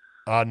money.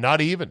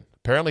 Not even.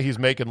 Apparently he's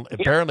making,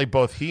 apparently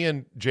both he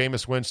and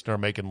Jameis Winston are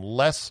making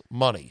less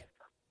money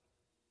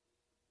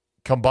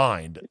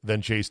combined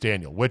than Chase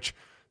Daniel, which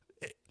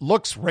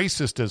looks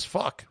racist as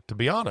fuck, to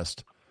be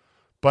honest.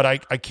 But I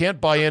can't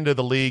buy into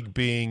the league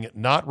being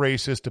not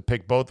racist to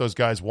pick both those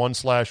guys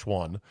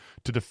 1/1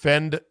 to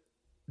defend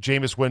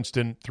Jameis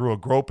Winston through a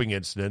groping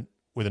incident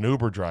with an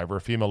Uber driver,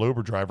 a female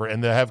Uber driver,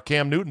 and to have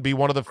Cam Newton be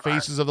one of the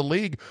faces of the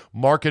league,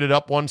 marketed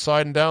up one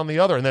side and down the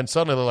other. And then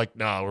suddenly they're like,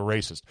 no, we're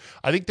racist.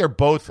 I think they're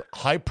both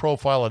high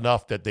profile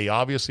enough that they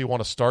obviously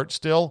want to start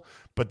still,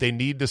 but they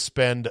need to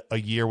spend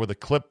a year with a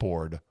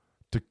clipboard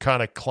to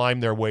kind of climb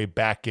their way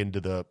back into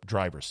the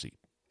driver's seat.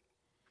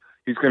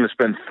 He's going to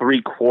spend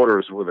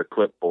 3/4 with a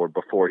clipboard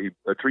before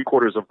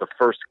 3/4 of the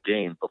first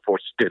game before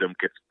Stidham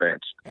gets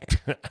benched.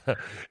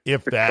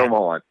 If that. Come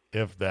on.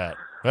 If that.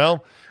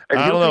 Well, and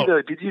I don't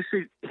know. Did you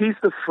see? He's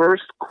the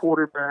first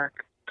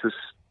quarterback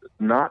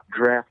not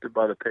drafted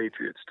by the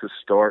Patriots to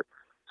start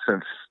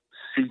since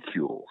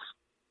Secules.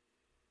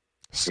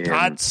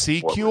 Scott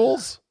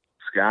Secules?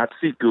 Scott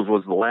Secules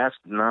was the last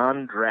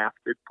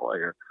non-drafted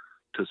player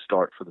to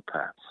start for the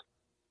Pats.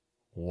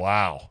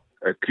 Wow.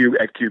 At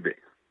QB.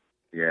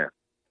 Yeah.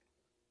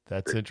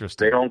 That's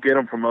interesting. They don't get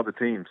them from other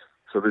teams.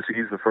 So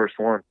he's the first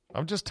one.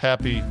 I'm just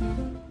happy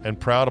and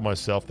proud of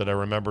myself that I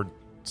remembered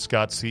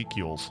Scott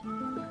Secules.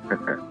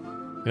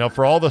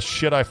 For all the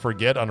shit I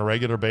forget on a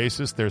regular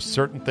basis, there's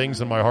certain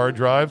things in my hard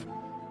drive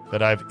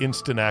that I have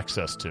instant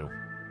access to.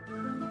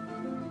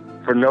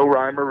 For no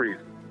rhyme or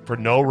reason. For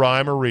no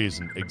rhyme or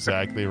reason.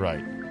 Exactly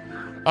right.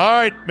 All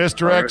right,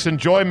 Mr. X,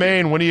 enjoy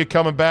Maine. When are you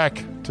coming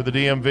back to the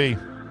DMV?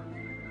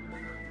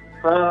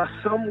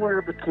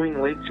 Somewhere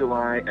between late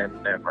July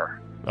and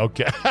never.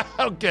 Okay.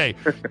 Okay.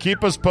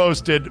 Keep us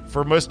posted.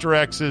 For Mr.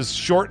 X's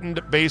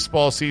shortened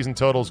baseball season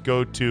totals,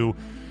 go to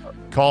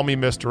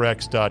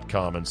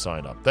callmemrx.com and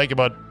sign up. Thank you,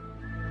 bud.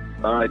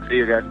 All right. See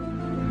you guys.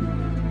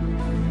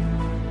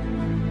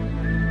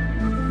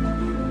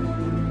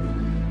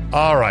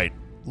 All right.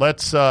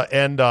 Let's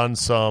end on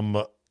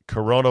some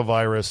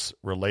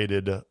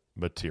coronavirus-related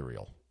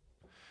material.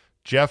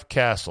 Jeff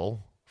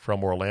Castle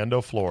from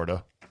Orlando,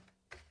 Florida,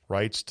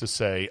 writes to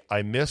say,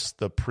 I miss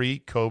the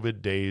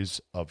pre-COVID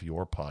days of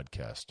your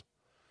podcast.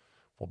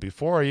 Well,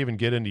 before I even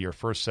get into your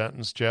first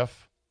sentence,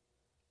 Jeff,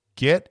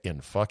 get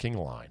in fucking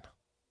line.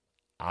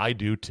 I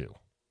do too.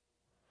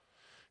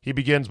 He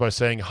begins by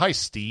saying, hi,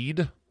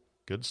 Steed.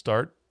 Good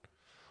start.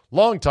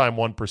 Longtime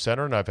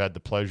 1%er, and I've had the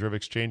pleasure of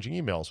exchanging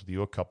emails with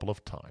you a couple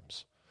of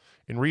times.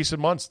 In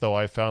recent months, though,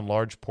 I found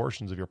large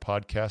portions of your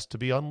podcast to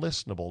be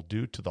unlistenable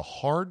due to the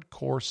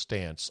hardcore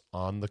stance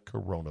on the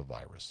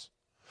coronavirus.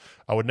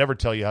 I would never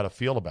tell you how to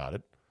feel about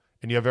it,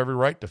 and you have every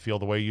right to feel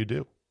the way you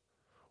do.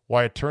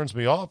 Why it turns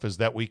me off is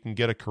that we can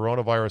get a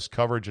coronavirus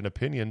coverage and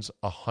opinions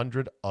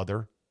 100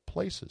 other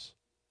places.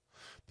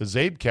 The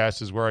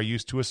Zabecast is where I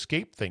used to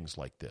escape things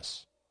like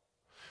this.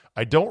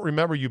 I don't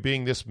remember you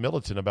being this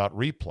militant about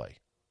replay,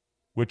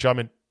 which I'm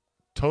in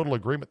total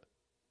agreement.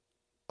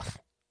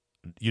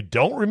 You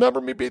don't remember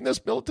me being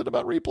this militant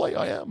about replay?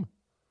 I am.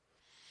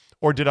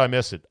 Or did I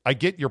miss it? I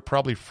get you're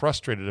probably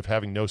frustrated of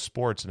having no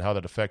sports and how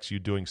that affects you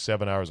doing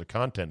 7 hours of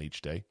content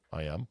each day.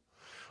 I am.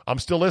 I'm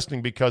still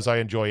listening because I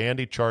enjoy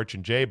Andy, Charch,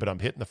 and Jay, but I'm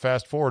hitting the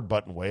fast forward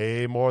button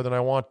way more than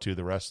I want to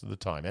the rest of the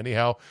time.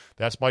 Anyhow,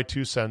 that's my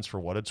 2 cents for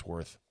what it's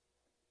worth.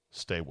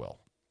 Stay well.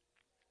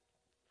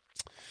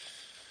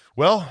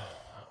 Well,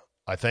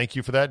 I thank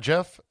you for that,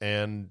 Jeff,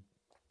 and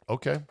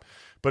okay.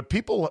 But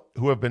people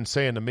who have been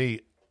saying to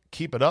me,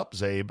 keep it up,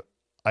 Zabe,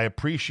 I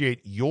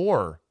appreciate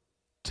your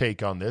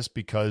take on this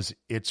because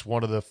it's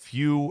one of the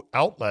few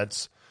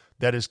outlets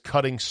that is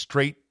cutting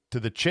straight to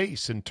the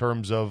chase in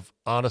terms of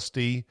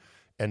honesty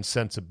and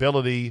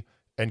sensibility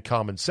and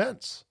common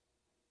sense.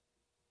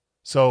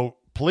 So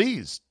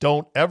please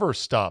don't ever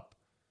stop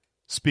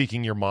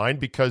speaking your mind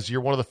because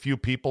you're one of the few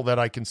people that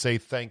I can say,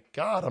 thank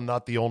God I'm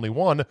not the only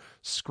one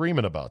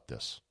screaming about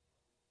this.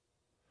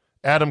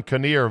 Adam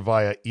Kinnear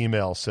via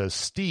email says,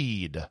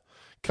 Steed,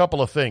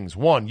 couple of things.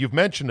 One, you've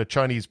mentioned a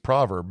Chinese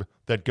proverb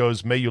that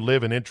goes, may you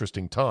live in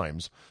interesting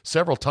times,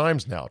 several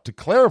times now. To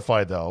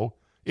clarify, though,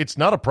 it's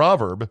not a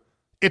proverb.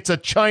 It's a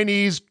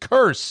Chinese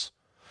curse.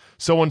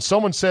 So when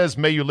someone says,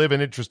 may you live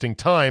in interesting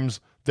times,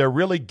 they're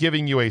really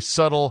giving you a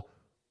subtle,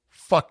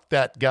 fuck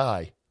that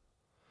guy.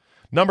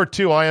 Number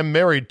 2, I am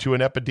married to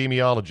an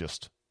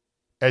epidemiologist.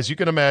 As you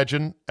can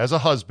imagine, as a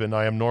husband,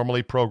 I am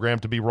normally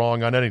programmed to be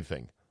wrong on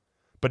anything.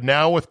 But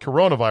now with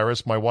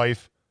coronavirus, my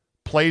wife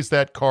plays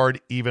that card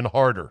even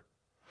harder.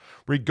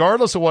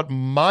 Regardless of what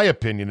my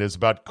opinion is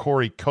about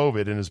Corey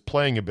COVID and his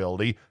playing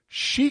ability,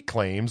 she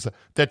claims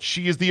that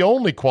she is the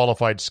only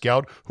qualified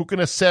scout who can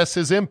assess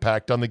his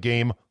impact on the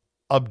game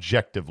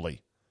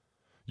objectively.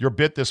 Your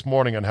bit this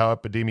morning on how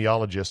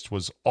epidemiologists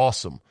was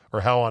awesome,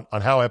 or how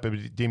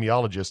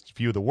epidemiologists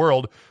view the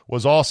world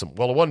was awesome.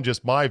 Well, it wasn't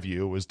just my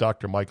view. It was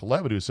Dr. Michael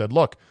Levitt who said,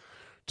 look,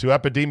 to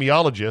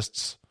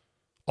epidemiologists,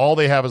 all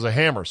they have is a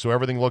hammer, so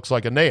everything looks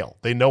like a nail.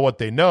 They know what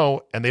they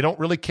know, and they don't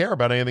really care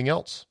about anything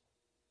else.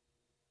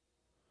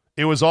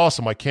 It was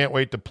awesome. I can't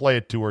wait to play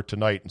it to her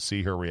tonight and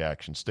see her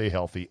reaction. Stay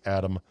healthy,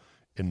 Adam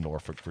in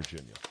Norfolk,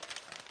 Virginia.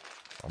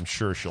 I'm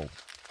sure she'll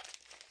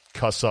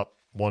cuss up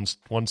one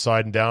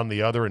side and down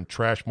the other and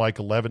trash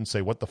Michael Levin,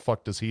 say what the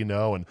fuck does he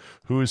know and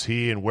who's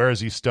he and where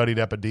has he studied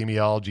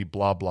epidemiology,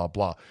 blah, blah,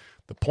 blah.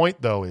 The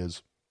point, though,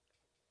 is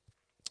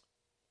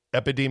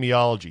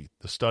epidemiology,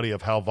 the study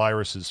of how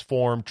viruses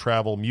form,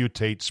 travel,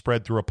 mutate,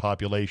 spread through a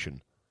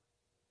population,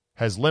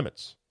 has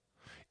limits.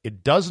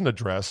 It doesn't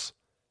address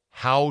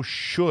how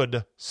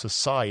should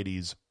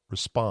societies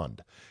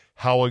respond.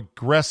 How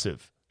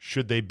aggressive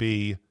should they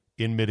be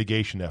in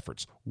mitigation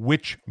efforts?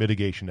 Which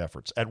mitigation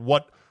efforts? At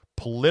what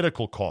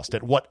political cost?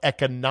 At what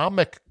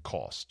economic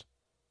cost?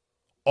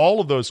 All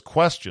of those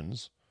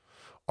questions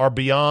are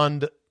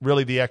beyond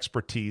really the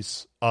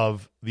expertise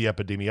of the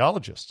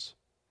epidemiologists.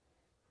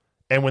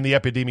 And when the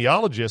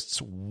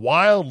epidemiologists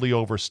wildly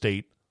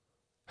overstate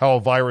how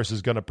a virus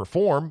is going to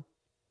perform,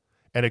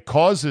 and it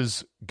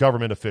causes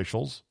government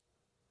officials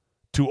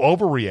to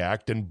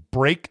overreact and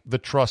break the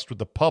trust with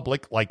the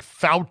public, like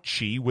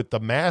Fauci with the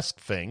mask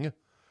thing,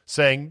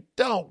 saying,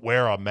 don't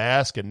wear a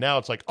mask, and now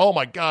it's like, oh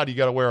my God, you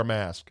got to wear a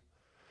mask.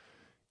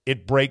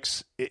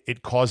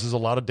 It causes a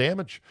lot of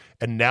damage.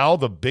 And now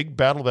the big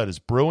battle that is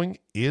brewing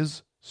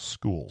is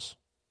schools.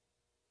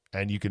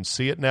 And you can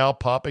see it now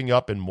popping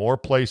up in more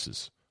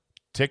places.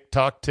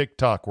 Tick-tock,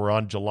 tick-tock. We're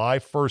on July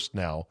 1st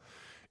now.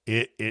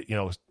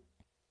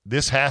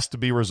 This has to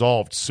be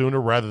resolved sooner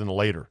rather than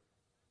later.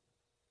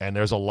 And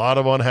there's a lot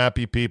of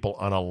unhappy people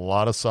on a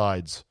lot of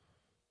sides.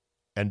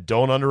 And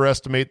don't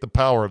underestimate the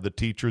power of the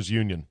teachers'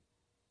 union.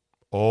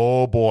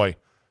 Oh, boy.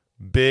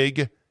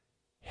 Big,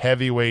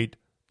 heavyweight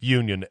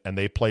union, and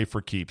they play for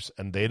keeps.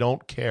 And they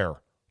don't care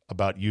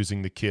about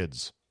using the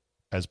kids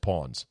as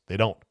pawns. They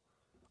don't.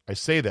 I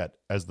say that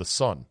as the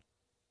son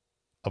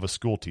of a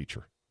school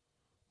teacher.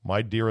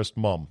 My dearest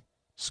mom,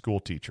 school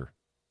teacher.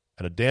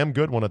 And a damn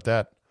good one at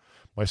that.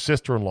 My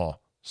sister-in-law,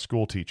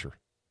 school teacher.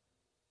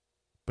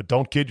 But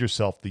don't kid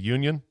yourself. The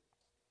union,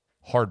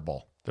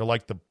 hardball. They're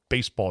like the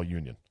baseball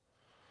union.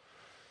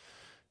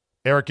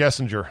 Eric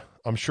Essinger,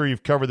 I'm sure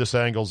you've covered this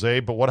angle, Zay,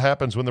 but what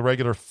happens when the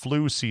regular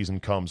flu season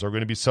comes? Are we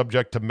going to be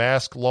subject to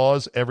mask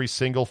laws every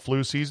single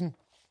flu season?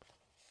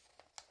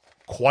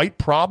 Quite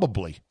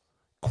probably.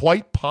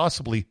 Quite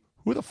possibly.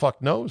 Who the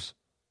fuck knows?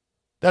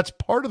 That's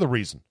part of the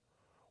reason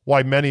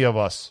why many of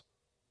us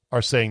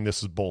are saying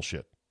this is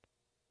bullshit.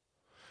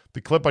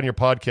 The clip on your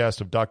podcast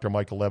of Dr.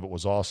 Michael Levitt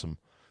was awesome.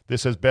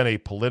 This has been a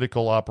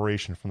political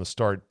operation from the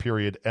start,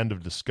 period, end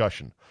of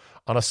discussion.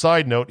 On a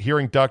side note,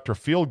 hearing Dr.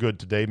 Feelgood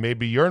today made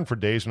me yearn for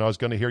days when I was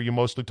going to hear you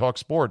mostly talk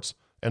sports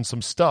and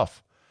some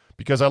stuff.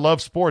 Because I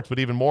love sports, but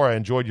even more, I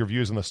enjoyed your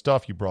views on the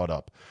stuff you brought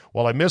up.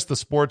 While I miss the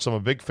sports, I'm a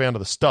big fan of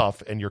the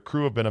stuff, and your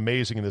crew have been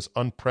amazing in this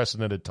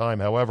unprecedented time.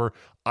 However,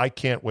 I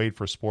can't wait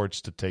for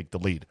sports to take the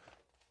lead.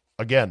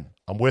 Again,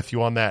 I'm with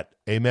you on that.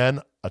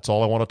 Amen. That's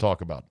all I want to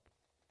talk about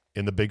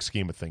in the big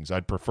scheme of things.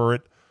 I'd prefer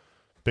it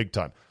big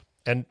time.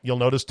 And you'll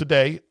notice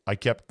today, I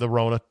kept the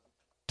Rona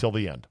till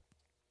the end.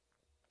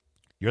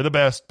 You're the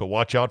best, but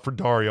watch out for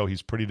Dario.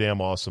 He's pretty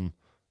damn awesome.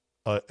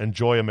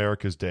 Enjoy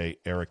America's Day,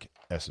 Eric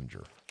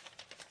Essinger.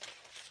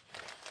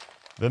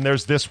 Then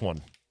there's this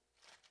one.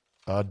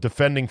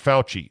 Defending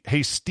Fauci.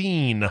 Hey,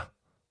 Steen.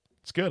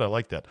 It's good. I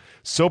like that.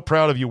 So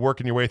proud of you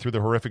working your way through the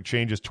horrific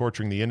changes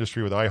torturing the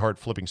industry with iHeart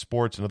flipping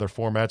sports and other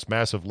formats,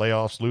 massive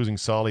layoffs, losing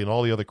Solly, and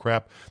all the other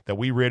crap that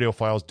we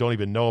radiophiles don't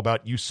even know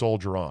about. You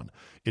soldier on.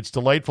 It's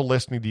delightful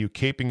listening to you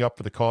caping up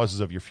for the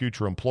causes of your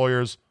future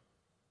employers.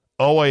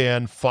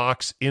 OAN,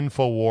 Fox,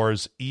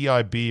 InfoWars,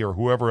 EIB, or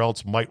whoever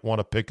else might want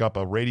to pick up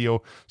a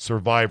radio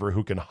survivor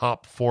who can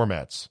hop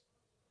formats.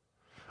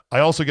 I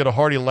also get a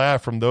hearty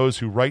laugh from those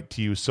who write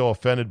to you so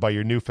offended by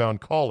your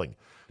newfound calling.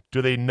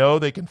 Do they know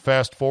they can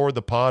fast forward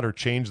the pod or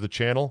change the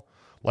channel?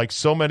 Like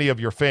so many of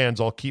your fans,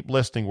 I'll keep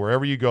listening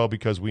wherever you go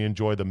because we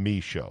enjoy the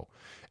Me Show.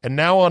 And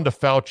now on to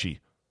Fauci.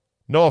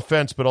 No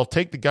offense, but I'll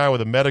take the guy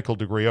with a medical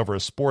degree over a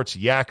sports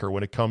yacker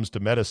when it comes to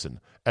medicine.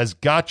 As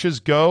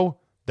gotchas go,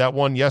 that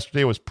one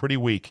yesterday was pretty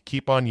weak.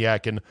 Keep on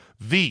yakking.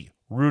 The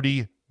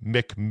Rudy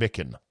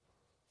McMicken.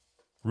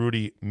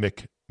 Rudy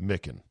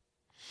McMicken.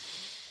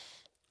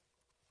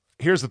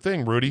 Here's the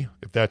thing, Rudy,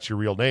 if that's your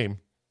real name.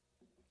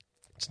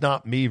 It's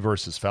not me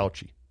versus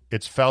Fauci.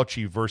 It's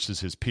Fauci versus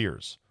his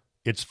peers.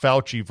 It's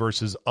Fauci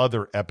versus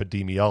other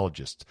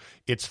epidemiologists.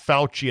 It's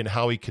Fauci and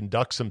how he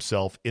conducts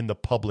himself in the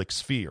public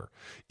sphere.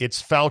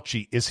 It's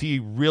Fauci. Is he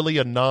really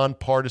a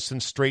nonpartisan,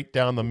 straight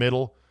down the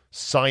middle,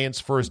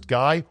 science-first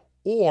guy?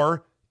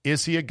 Or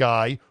is he a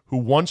guy who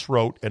once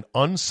wrote an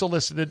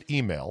unsolicited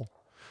email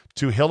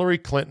to Hillary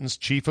Clinton's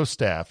chief of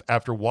staff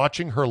after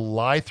watching her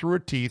lie through her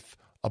teeth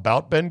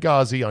about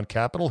Benghazi on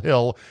Capitol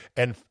Hill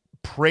and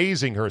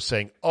praising her,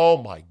 saying, oh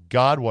my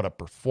God, what a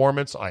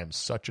performance. I am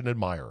such an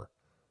admirer.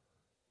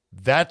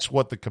 That's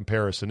what the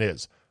comparison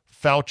is.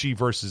 Fauci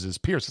versus his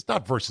peers. It's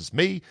not versus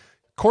me.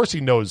 Of course he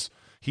knows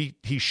he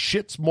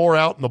shits more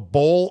out in the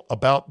bowl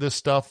about this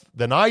stuff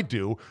than I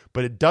do,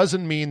 but it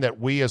doesn't mean that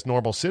we as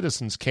normal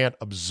citizens can't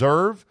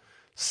observe,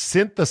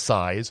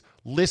 synthesize,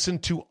 listen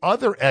to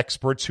other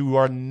experts who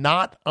are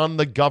not on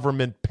the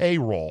government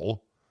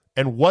payroll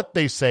and what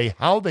they say,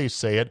 how they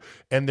say it,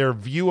 and their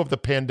view of the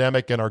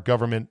pandemic and our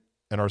government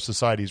and our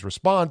society's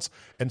response,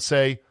 and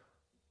say,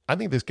 I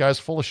think this guy's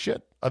full of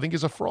shit. I think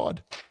he's a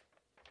fraud.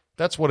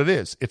 That's what it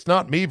is. It's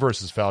not me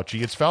versus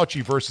Fauci. It's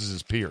Fauci versus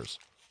his peers.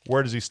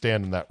 Where does he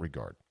stand in that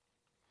regard?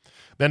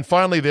 Then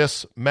finally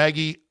this,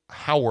 Maggie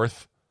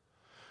Howarth,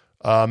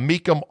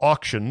 Meekum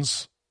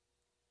Auctions.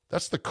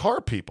 That's the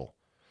car people.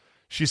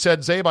 She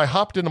said, Zabe, I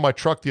hopped into my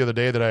truck the other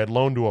day that I had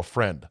loaned to a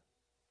friend.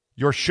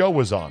 Your show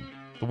was on,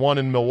 the one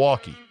in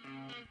Milwaukee.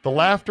 The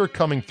laughter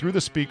coming through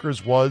the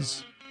speakers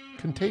was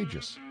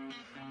contagious.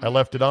 I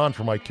left it on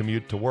for my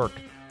commute to work.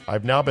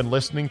 I've now been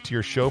listening to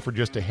your show for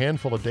just a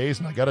handful of days,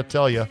 and I got to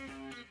tell you,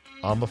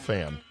 I'm a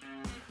fan.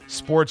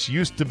 Sports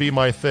used to be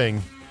my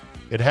thing.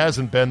 It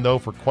hasn't been, though,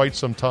 for quite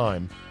some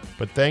time.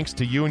 But thanks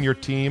to you and your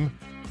team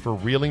for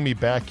reeling me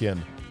back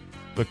in.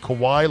 The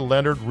Kawhi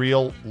Leonard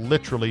reel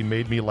literally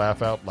made me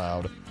laugh out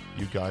loud.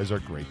 You guys are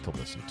great to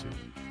listen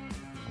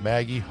to.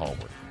 Maggie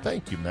Hallward.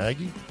 Thank you,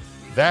 Maggie.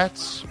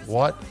 That's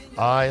what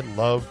I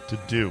love to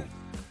do.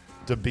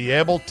 To be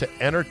able to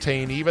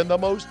entertain even the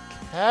most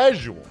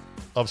casual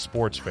of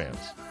sports fans.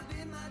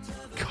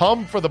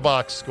 Come for the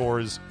box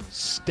scores,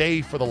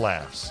 stay for the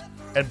laughs,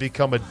 and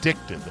become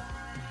addicted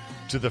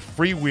to the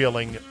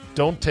freewheeling,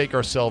 don't take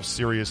ourselves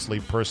seriously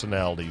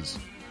personalities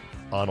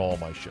on all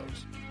my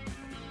shows.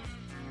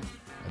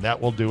 And that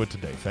will do it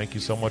today. Thank you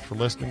so much for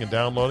listening and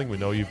downloading. We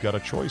know you've got a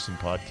choice in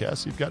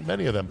podcasts. You've got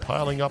many of them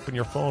piling up in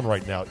your phone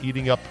right now,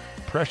 eating up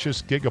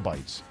precious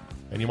gigabytes.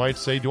 And you might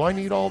say, do I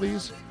need all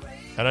these?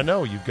 And I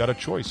know you've got a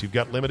choice. You've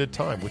got limited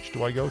time. Which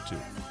do I go to?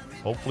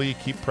 Hopefully you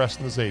keep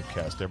pressing the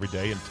Zabecast every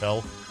day and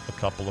tell a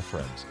couple of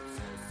friends.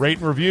 Rate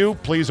and review.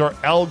 Please, our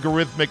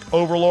algorithmic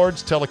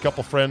overlords. Tell a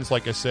couple friends,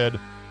 like I said,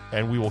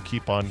 and we will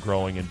keep on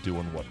growing and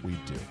doing what we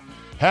do.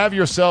 Have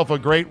yourself a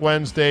great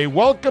Wednesday.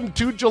 Welcome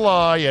to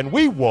July, and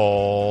we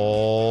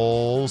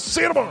will see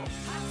you tomorrow.